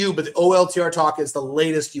up to you, but the OLTR talk is the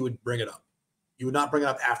latest you would bring it up. You would not bring it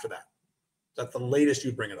up after that. That's the latest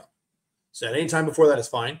you'd bring it up. So at any time before that is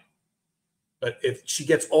fine. But if she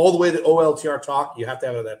gets all the way to the OLTR talk, you have to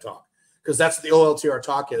have that talk. Because that's what the OLTR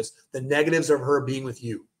talk is. The negatives of her being with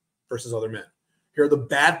you versus other men. Here are the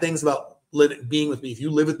bad things about being with me. If you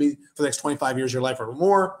live with me for the next 25 years of your life or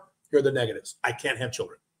more, here are the negatives. I can't have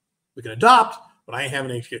children. We can adopt, but I ain't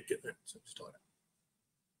having any kid there. So just tell her.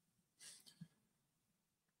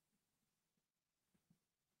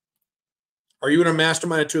 Are you in a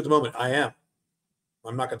mastermind at 2 at the moment? I am.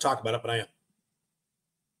 I'm not going to talk about it, but I am.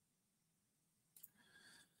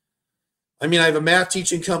 I mean, I have a math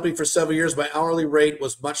teaching company for several years. My hourly rate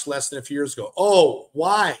was much less than a few years ago. Oh,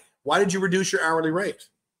 why? Why did you reduce your hourly rate?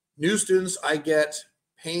 New students I get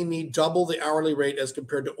pay me double the hourly rate as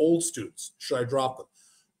compared to old students. Should I drop them?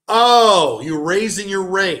 Oh, you're raising your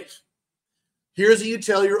rate. Here's what you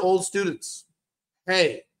tell your old students.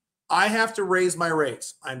 Hey, I have to raise my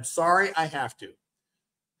rates. I'm sorry, I have to.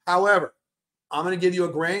 However, I'm going to give you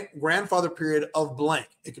a grandfather period of blank.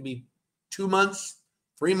 It could be 2 months,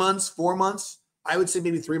 3 months, 4 months. I would say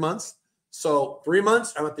maybe 3 months. So 3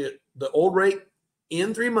 months, I'm at the old rate.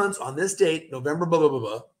 In 3 months on this date, November, blah, blah, blah,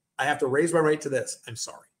 blah, I have to raise my rate to this. I'm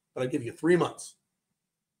sorry, but I'll give you 3 months.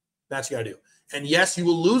 That's what you got to do. And yes, you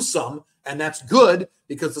will lose some, and that's good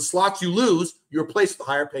because the slots you lose, you replace with the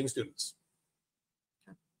higher paying students.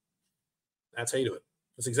 That's how you do it.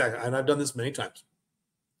 That's exactly, and I've done this many times.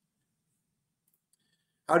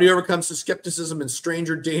 How do you overcome skepticism and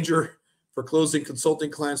stranger danger for closing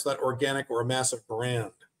consulting clients without organic or a massive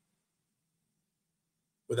brand?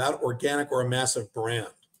 Without organic or a massive brand.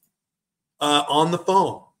 On the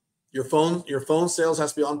phone. Your phone sales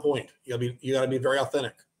has to be on point. You gotta be very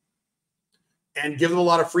authentic. And give them a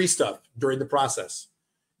lot of free stuff during the process.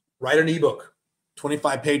 Write an ebook,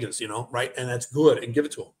 25 pages, right? And that's good, and give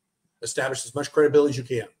it to them. Establish as much credibility as you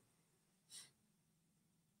can.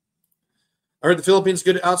 I heard the Philippines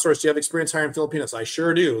good to outsource. Do you have experience hiring Filipinos? I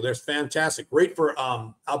sure do. They're fantastic. Great for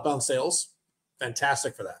outbound sales.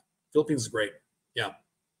 Fantastic for that. Philippines is great. Yeah.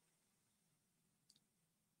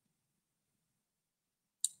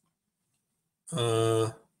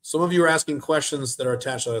 Some of you are asking questions that are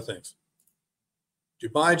attached to other things.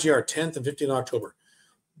 Dubai GR 10th and 15th October.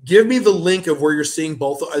 Give me the link of where you're seeing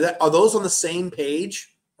both. Are those on the same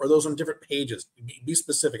page or are those on different pages? Be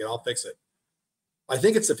specific and I'll fix it. I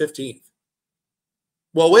think it's the 15th.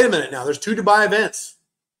 Well, wait a minute now. There's 2 Dubai events.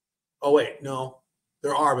 Oh, wait. No,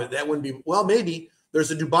 there are, but that wouldn't be. Well, maybe. There's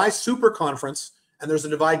a Dubai Super Conference and there's a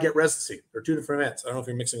Dubai Get Residency. They're 2 different events. I don't know if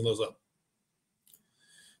you're mixing those up.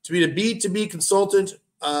 To be a B2B consultant,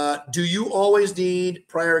 do you always need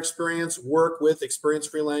prior experience, work with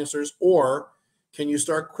experienced freelancers, or can you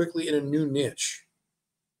start quickly in a new niche?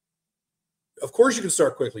 Of course you can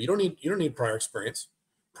start quickly. You don't need prior experience.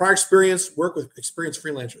 Prior experience, work with experienced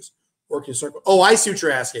freelancers. Or can you start? Oh, I see what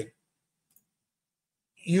you're asking.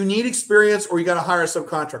 You need experience or you got to hire a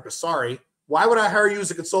subcontractor. Sorry. Why would I hire you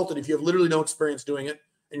as a consultant if you have literally no experience doing it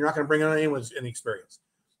and you're not going to bring on anyone with any experience?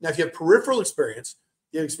 Now, if you have peripheral experience,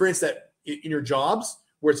 you have experience that in your jobs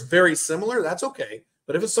where it's very similar, that's okay.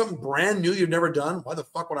 But if it's something brand new you've never done, why the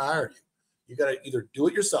fuck would I hire you? You got to either do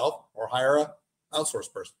it yourself or hire a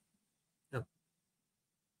outsourced person. Yeah.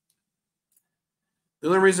 The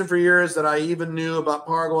only reason for years that I even knew about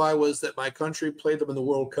Paraguay was that my country played them in the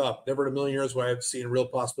World Cup. Never in a million years would I have seen a real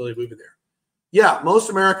possibility of moving there. Yeah, most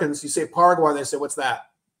Americans, you say Paraguay, they say, what's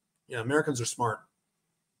that? Yeah, Americans are smart.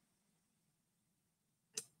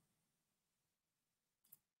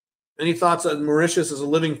 Any thoughts on Mauritius as a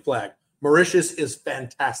living flag? Mauritius is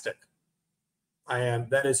fantastic.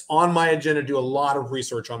 That is on my agenda to do a lot of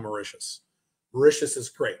research on Mauritius. Mauritius is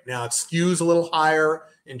great. Now, it skews a little higher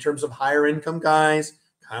in terms of higher income guys,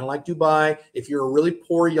 kind of like Dubai. If you're a really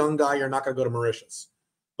poor young guy, you're not going to go to Mauritius.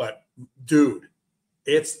 But, dude,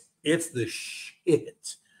 it's the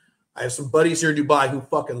shit. I have some buddies here in Dubai who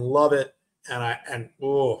fucking love it.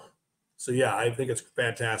 So yeah, I think it's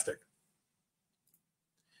fantastic.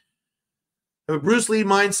 I have a Bruce Lee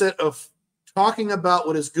mindset of talking about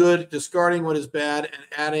what is good, discarding what is bad, and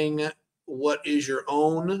adding what is your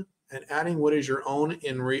own,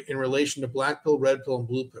 in relation to black pill, red pill, and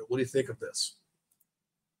blue pill. What do you think of this?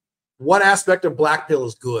 What aspect of black pill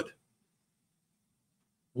is good?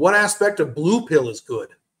 What aspect of blue pill is good?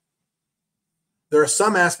 There are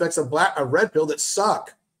some aspects of red pill that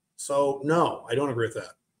suck. So no, I don't agree with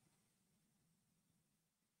that.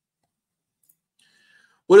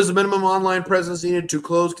 What is the minimum online presence needed to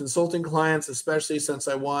close consulting clients, especially since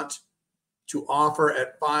I want to offer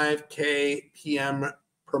at 5K PM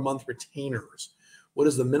per month retainers? What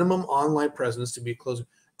is the minimum online presence to be closing?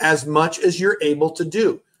 As much as you're able to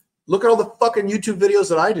do. Look at all the fucking YouTube videos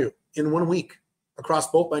that I do in 1 week across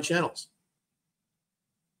both my channels.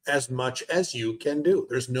 As much as you can do.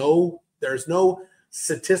 There's no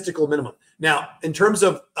statistical minimum. Now, in terms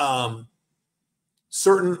of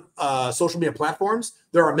certain social media platforms,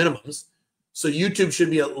 there are minimums. So YouTube should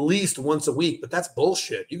be at least once a week, but that's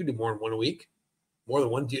bullshit. You can do more than one a week. More than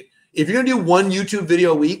one. If you're going to do one YouTube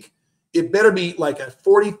video a week, it better be like a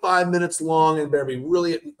 45 minutes long and better be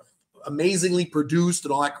really amazingly produced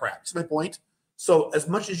and all that crap. That's my point. So as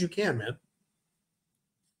much as you can, man.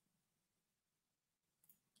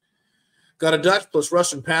 Got a Dutch plus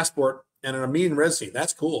Russian passport and an Armenian residency.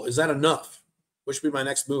 That's cool. Is that enough? What should be my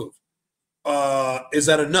next move? Is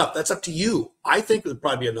that enough? That's up to you. I think it would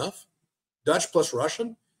probably be enough. Dutch plus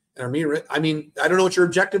Russian and Armenian. I mean, I don't know what your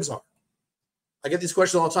objectives are. I get these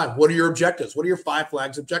questions all the time. What are your objectives? What are your 5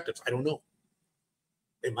 flags objectives? I don't know.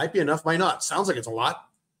 It might be enough, might not. Sounds like it's a lot.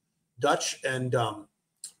 Dutch and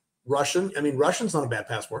Russian. I mean, Russian's not a bad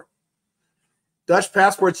passport. Dutch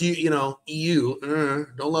passports, EU.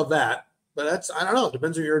 Don't love that. But I don't know. It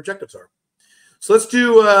depends what your objectives are. So let's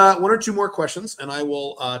do 1 or 2 more questions, and I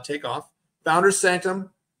will take off. Founders Sanctum,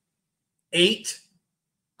 8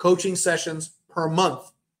 coaching sessions per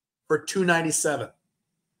month for $297.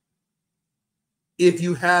 If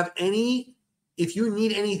you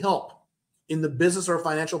need any help in the business or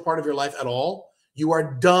financial part of your life at all, you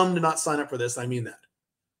are dumb to not sign up for this. I mean that.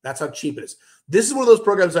 That's how cheap it is. This is one of those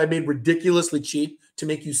programs I made ridiculously cheap to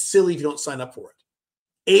make you silly if you don't sign up for it.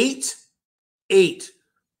 8.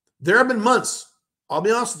 There have been months, I'll be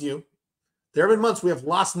honest with you, there have been months we have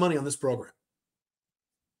lost money on this program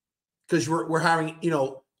because we're having,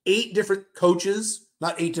 8 different coaches,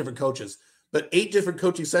 not 8 different coaches, but 8 different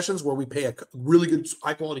coaching sessions where we pay a really good,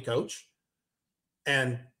 high quality coach,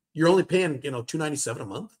 and you're only paying, $297 a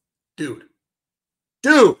month, dude,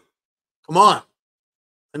 come on.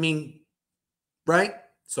 I mean, right?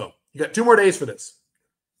 So you got 2 more days for this.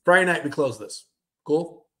 Friday night we close this.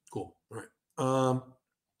 Cool. All right.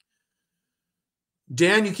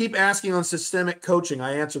 Dan, you keep asking on systemic coaching.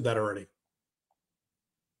 I answered that already.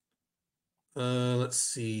 Let's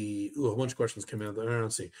see. Ooh, a bunch of questions came out there.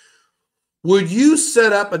 Let's see. Would you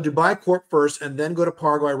set up a Dubai Corp first and then go to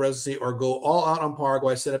Paraguay residency, or go all out on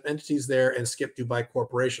Paraguay, set up entities there, and skip Dubai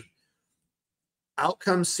Corporation?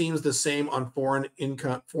 Outcome seems the same on foreign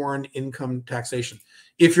income taxation.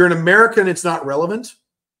 If you're an American, it's not relevant.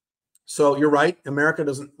 So you're right. America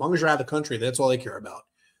doesn't, as long as you're out of the country, that's all they care about.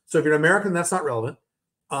 So if you're an American, that's not relevant.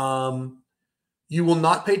 You will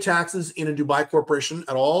not pay taxes in a Dubai corporation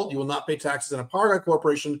at all. You will not pay taxes in a Paraguay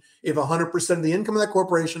corporation if 100% of the income of that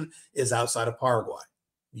corporation is outside of Paraguay.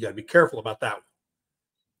 You got to be careful about that one.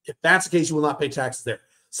 If that's the case, you will not pay taxes there.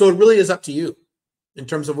 So it really is up to you in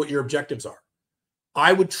terms of what your objectives are.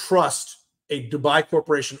 I would trust a Dubai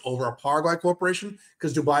corporation over a Paraguay corporation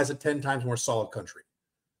because Dubai is a 10 times more solid country.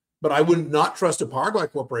 But I would not trust a Paraguay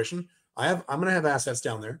corporation. I'm going to have assets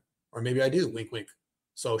down there, or maybe I do. Wink, wink.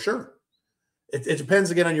 So sure. It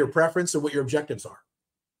depends, again, on your preference and what your objectives are.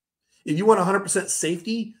 If you want 100%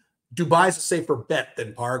 safety, Dubai is a safer bet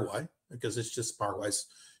than Paraguay because it's just Paraguay's,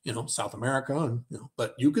 South America. And,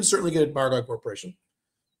 but you can certainly get a Paraguay corporation.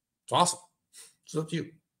 It's awesome. It's up to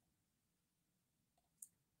you.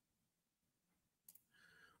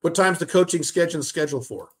 What time's the coaching schedule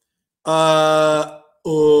for?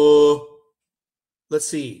 Let's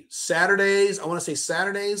see. Saturdays. I want to say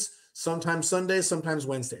Saturdays. Sometimes Sundays, sometimes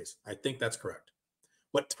Wednesdays. I think that's correct.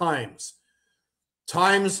 What times?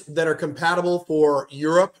 Times that are compatible for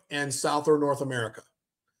Europe and South or North America.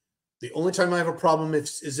 The only time I have a problem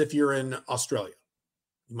is if you're in Australia.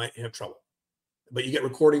 You might have trouble. But you get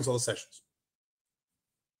recordings of the sessions.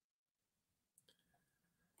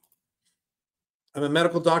 I'm a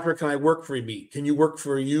medical doctor. Can I work for me? Can you work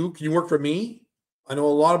for you? Can you work for me? I know a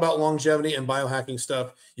lot about longevity and biohacking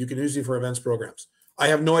stuff. You can use it for events programs. I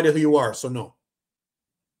have no idea who you are, so no.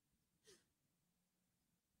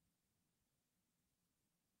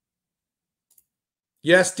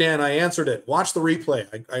 Yes, Dan, I answered it. Watch the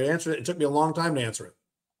replay. I answered it. It took me a long time to answer it.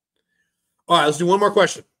 All right, let's do one more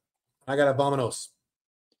question. I got a vamonos.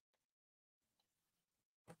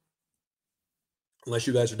 Unless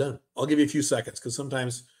you guys are done. I'll give you a few seconds because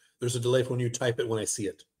sometimes there's a delay when you type it when I see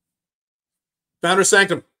it. Founder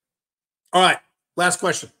Sanctum. All right, last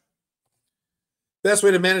question. Best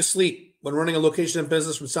way to manage sleep when running a location and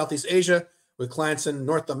business from Southeast Asia with clients in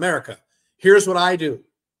North America. Here's what I do.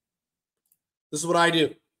 This is what I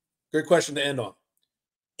do. Great question to end on.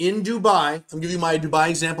 In Dubai, I'm giving you my Dubai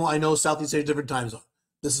example. I know Southeast Asia, different time zone.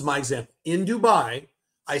 This is my example. In Dubai,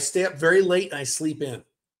 I stay up very late and I sleep in.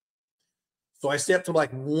 So I stay up to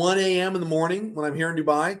like 1 a.m. in the morning when I'm here in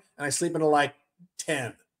Dubai, and I sleep until like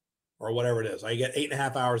 10 or whatever it is. I get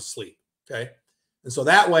 8.5 hours of sleep, okay? And so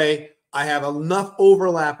that way, I have enough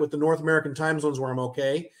overlap with the North American time zones where I'm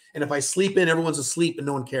okay. And if I sleep in, everyone's asleep and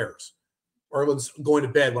no one cares. Or everyone's going to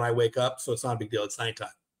bed when I wake up, so it's not a big deal. It's nighttime.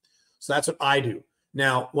 So that's what I do.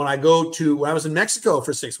 Now, when I was in Mexico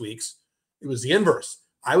for 6 weeks, it was the inverse.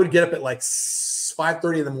 I would get up at like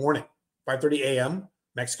 5:30 in the morning, 5:30 a.m.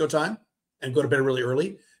 Mexico time, and go to bed really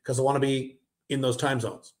early because I want to be in those time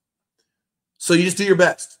zones. So you just do your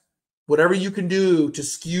best. Whatever you can do to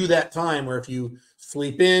skew that time, where if you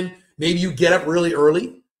sleep in, maybe you get up really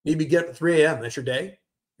early. Maybe you get up at 3 a.m. That's your day.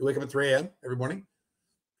 You wake up at 3 a.m. every morning.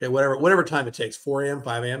 Okay, whatever time it takes, 4 a.m.,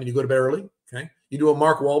 5 a.m., and you go to bed early. Okay. You do a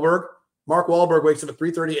Mark Wahlberg. Mark Wahlberg wakes up at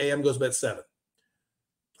 3:30 a.m., goes to bed at 7.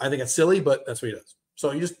 I think it's silly, but that's what he does.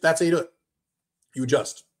 So that's how you do it. You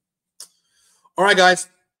adjust. All right, guys.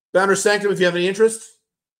 Founder Sanctum, if you have any interest,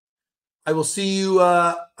 I will see you.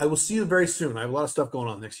 I will see you very soon. I have a lot of stuff going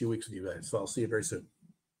on the next few weeks with you guys, so I'll see you very soon.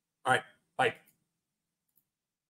 All right, bye.